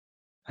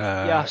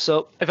 Yeah, Uh,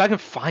 so if I can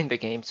find the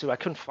game too, I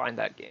couldn't find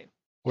that game.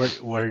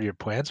 what are your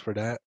plans for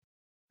that?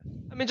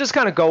 I mean, just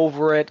kind of go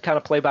over it, kind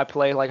of play by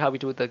play, like how we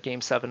do with the game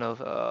 7 of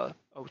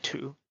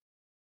O2.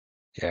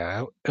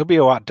 Yeah, it'll be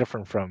a lot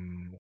different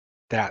from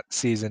that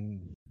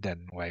season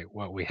than like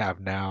what we have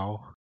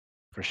now,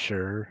 for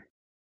sure.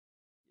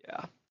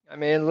 Yeah, I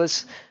mean,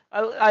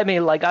 I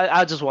mean, like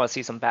I just want to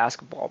see some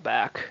basketball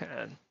back,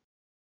 and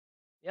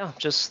yeah,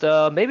 just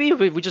maybe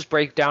we just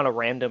break down a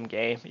random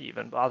game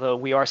even. Although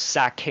we are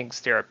sack Kings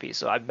therapy,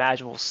 so I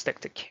imagine we'll stick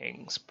to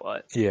Kings.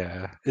 But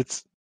Yeah,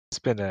 it's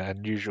been an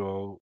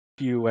unusual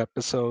few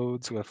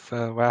episodes with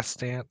Last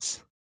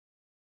Dance.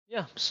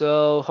 yeah,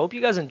 so hope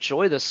you guys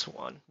enjoy this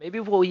one. Maybe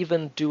we'll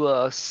even do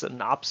a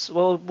synopsis.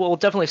 Well, we'll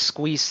definitely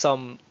squeeze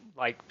some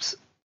like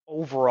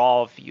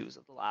overall views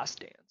of The Last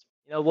Dance.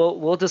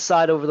 We'll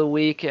decide over the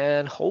week,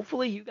 and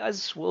hopefully you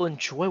guys will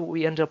enjoy what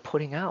we end up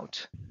putting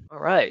out. All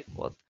right,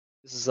 well,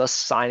 this is us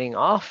signing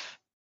off,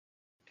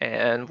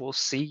 and we'll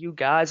see you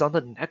guys on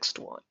the next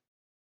one.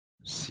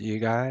 See you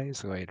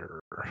guys later.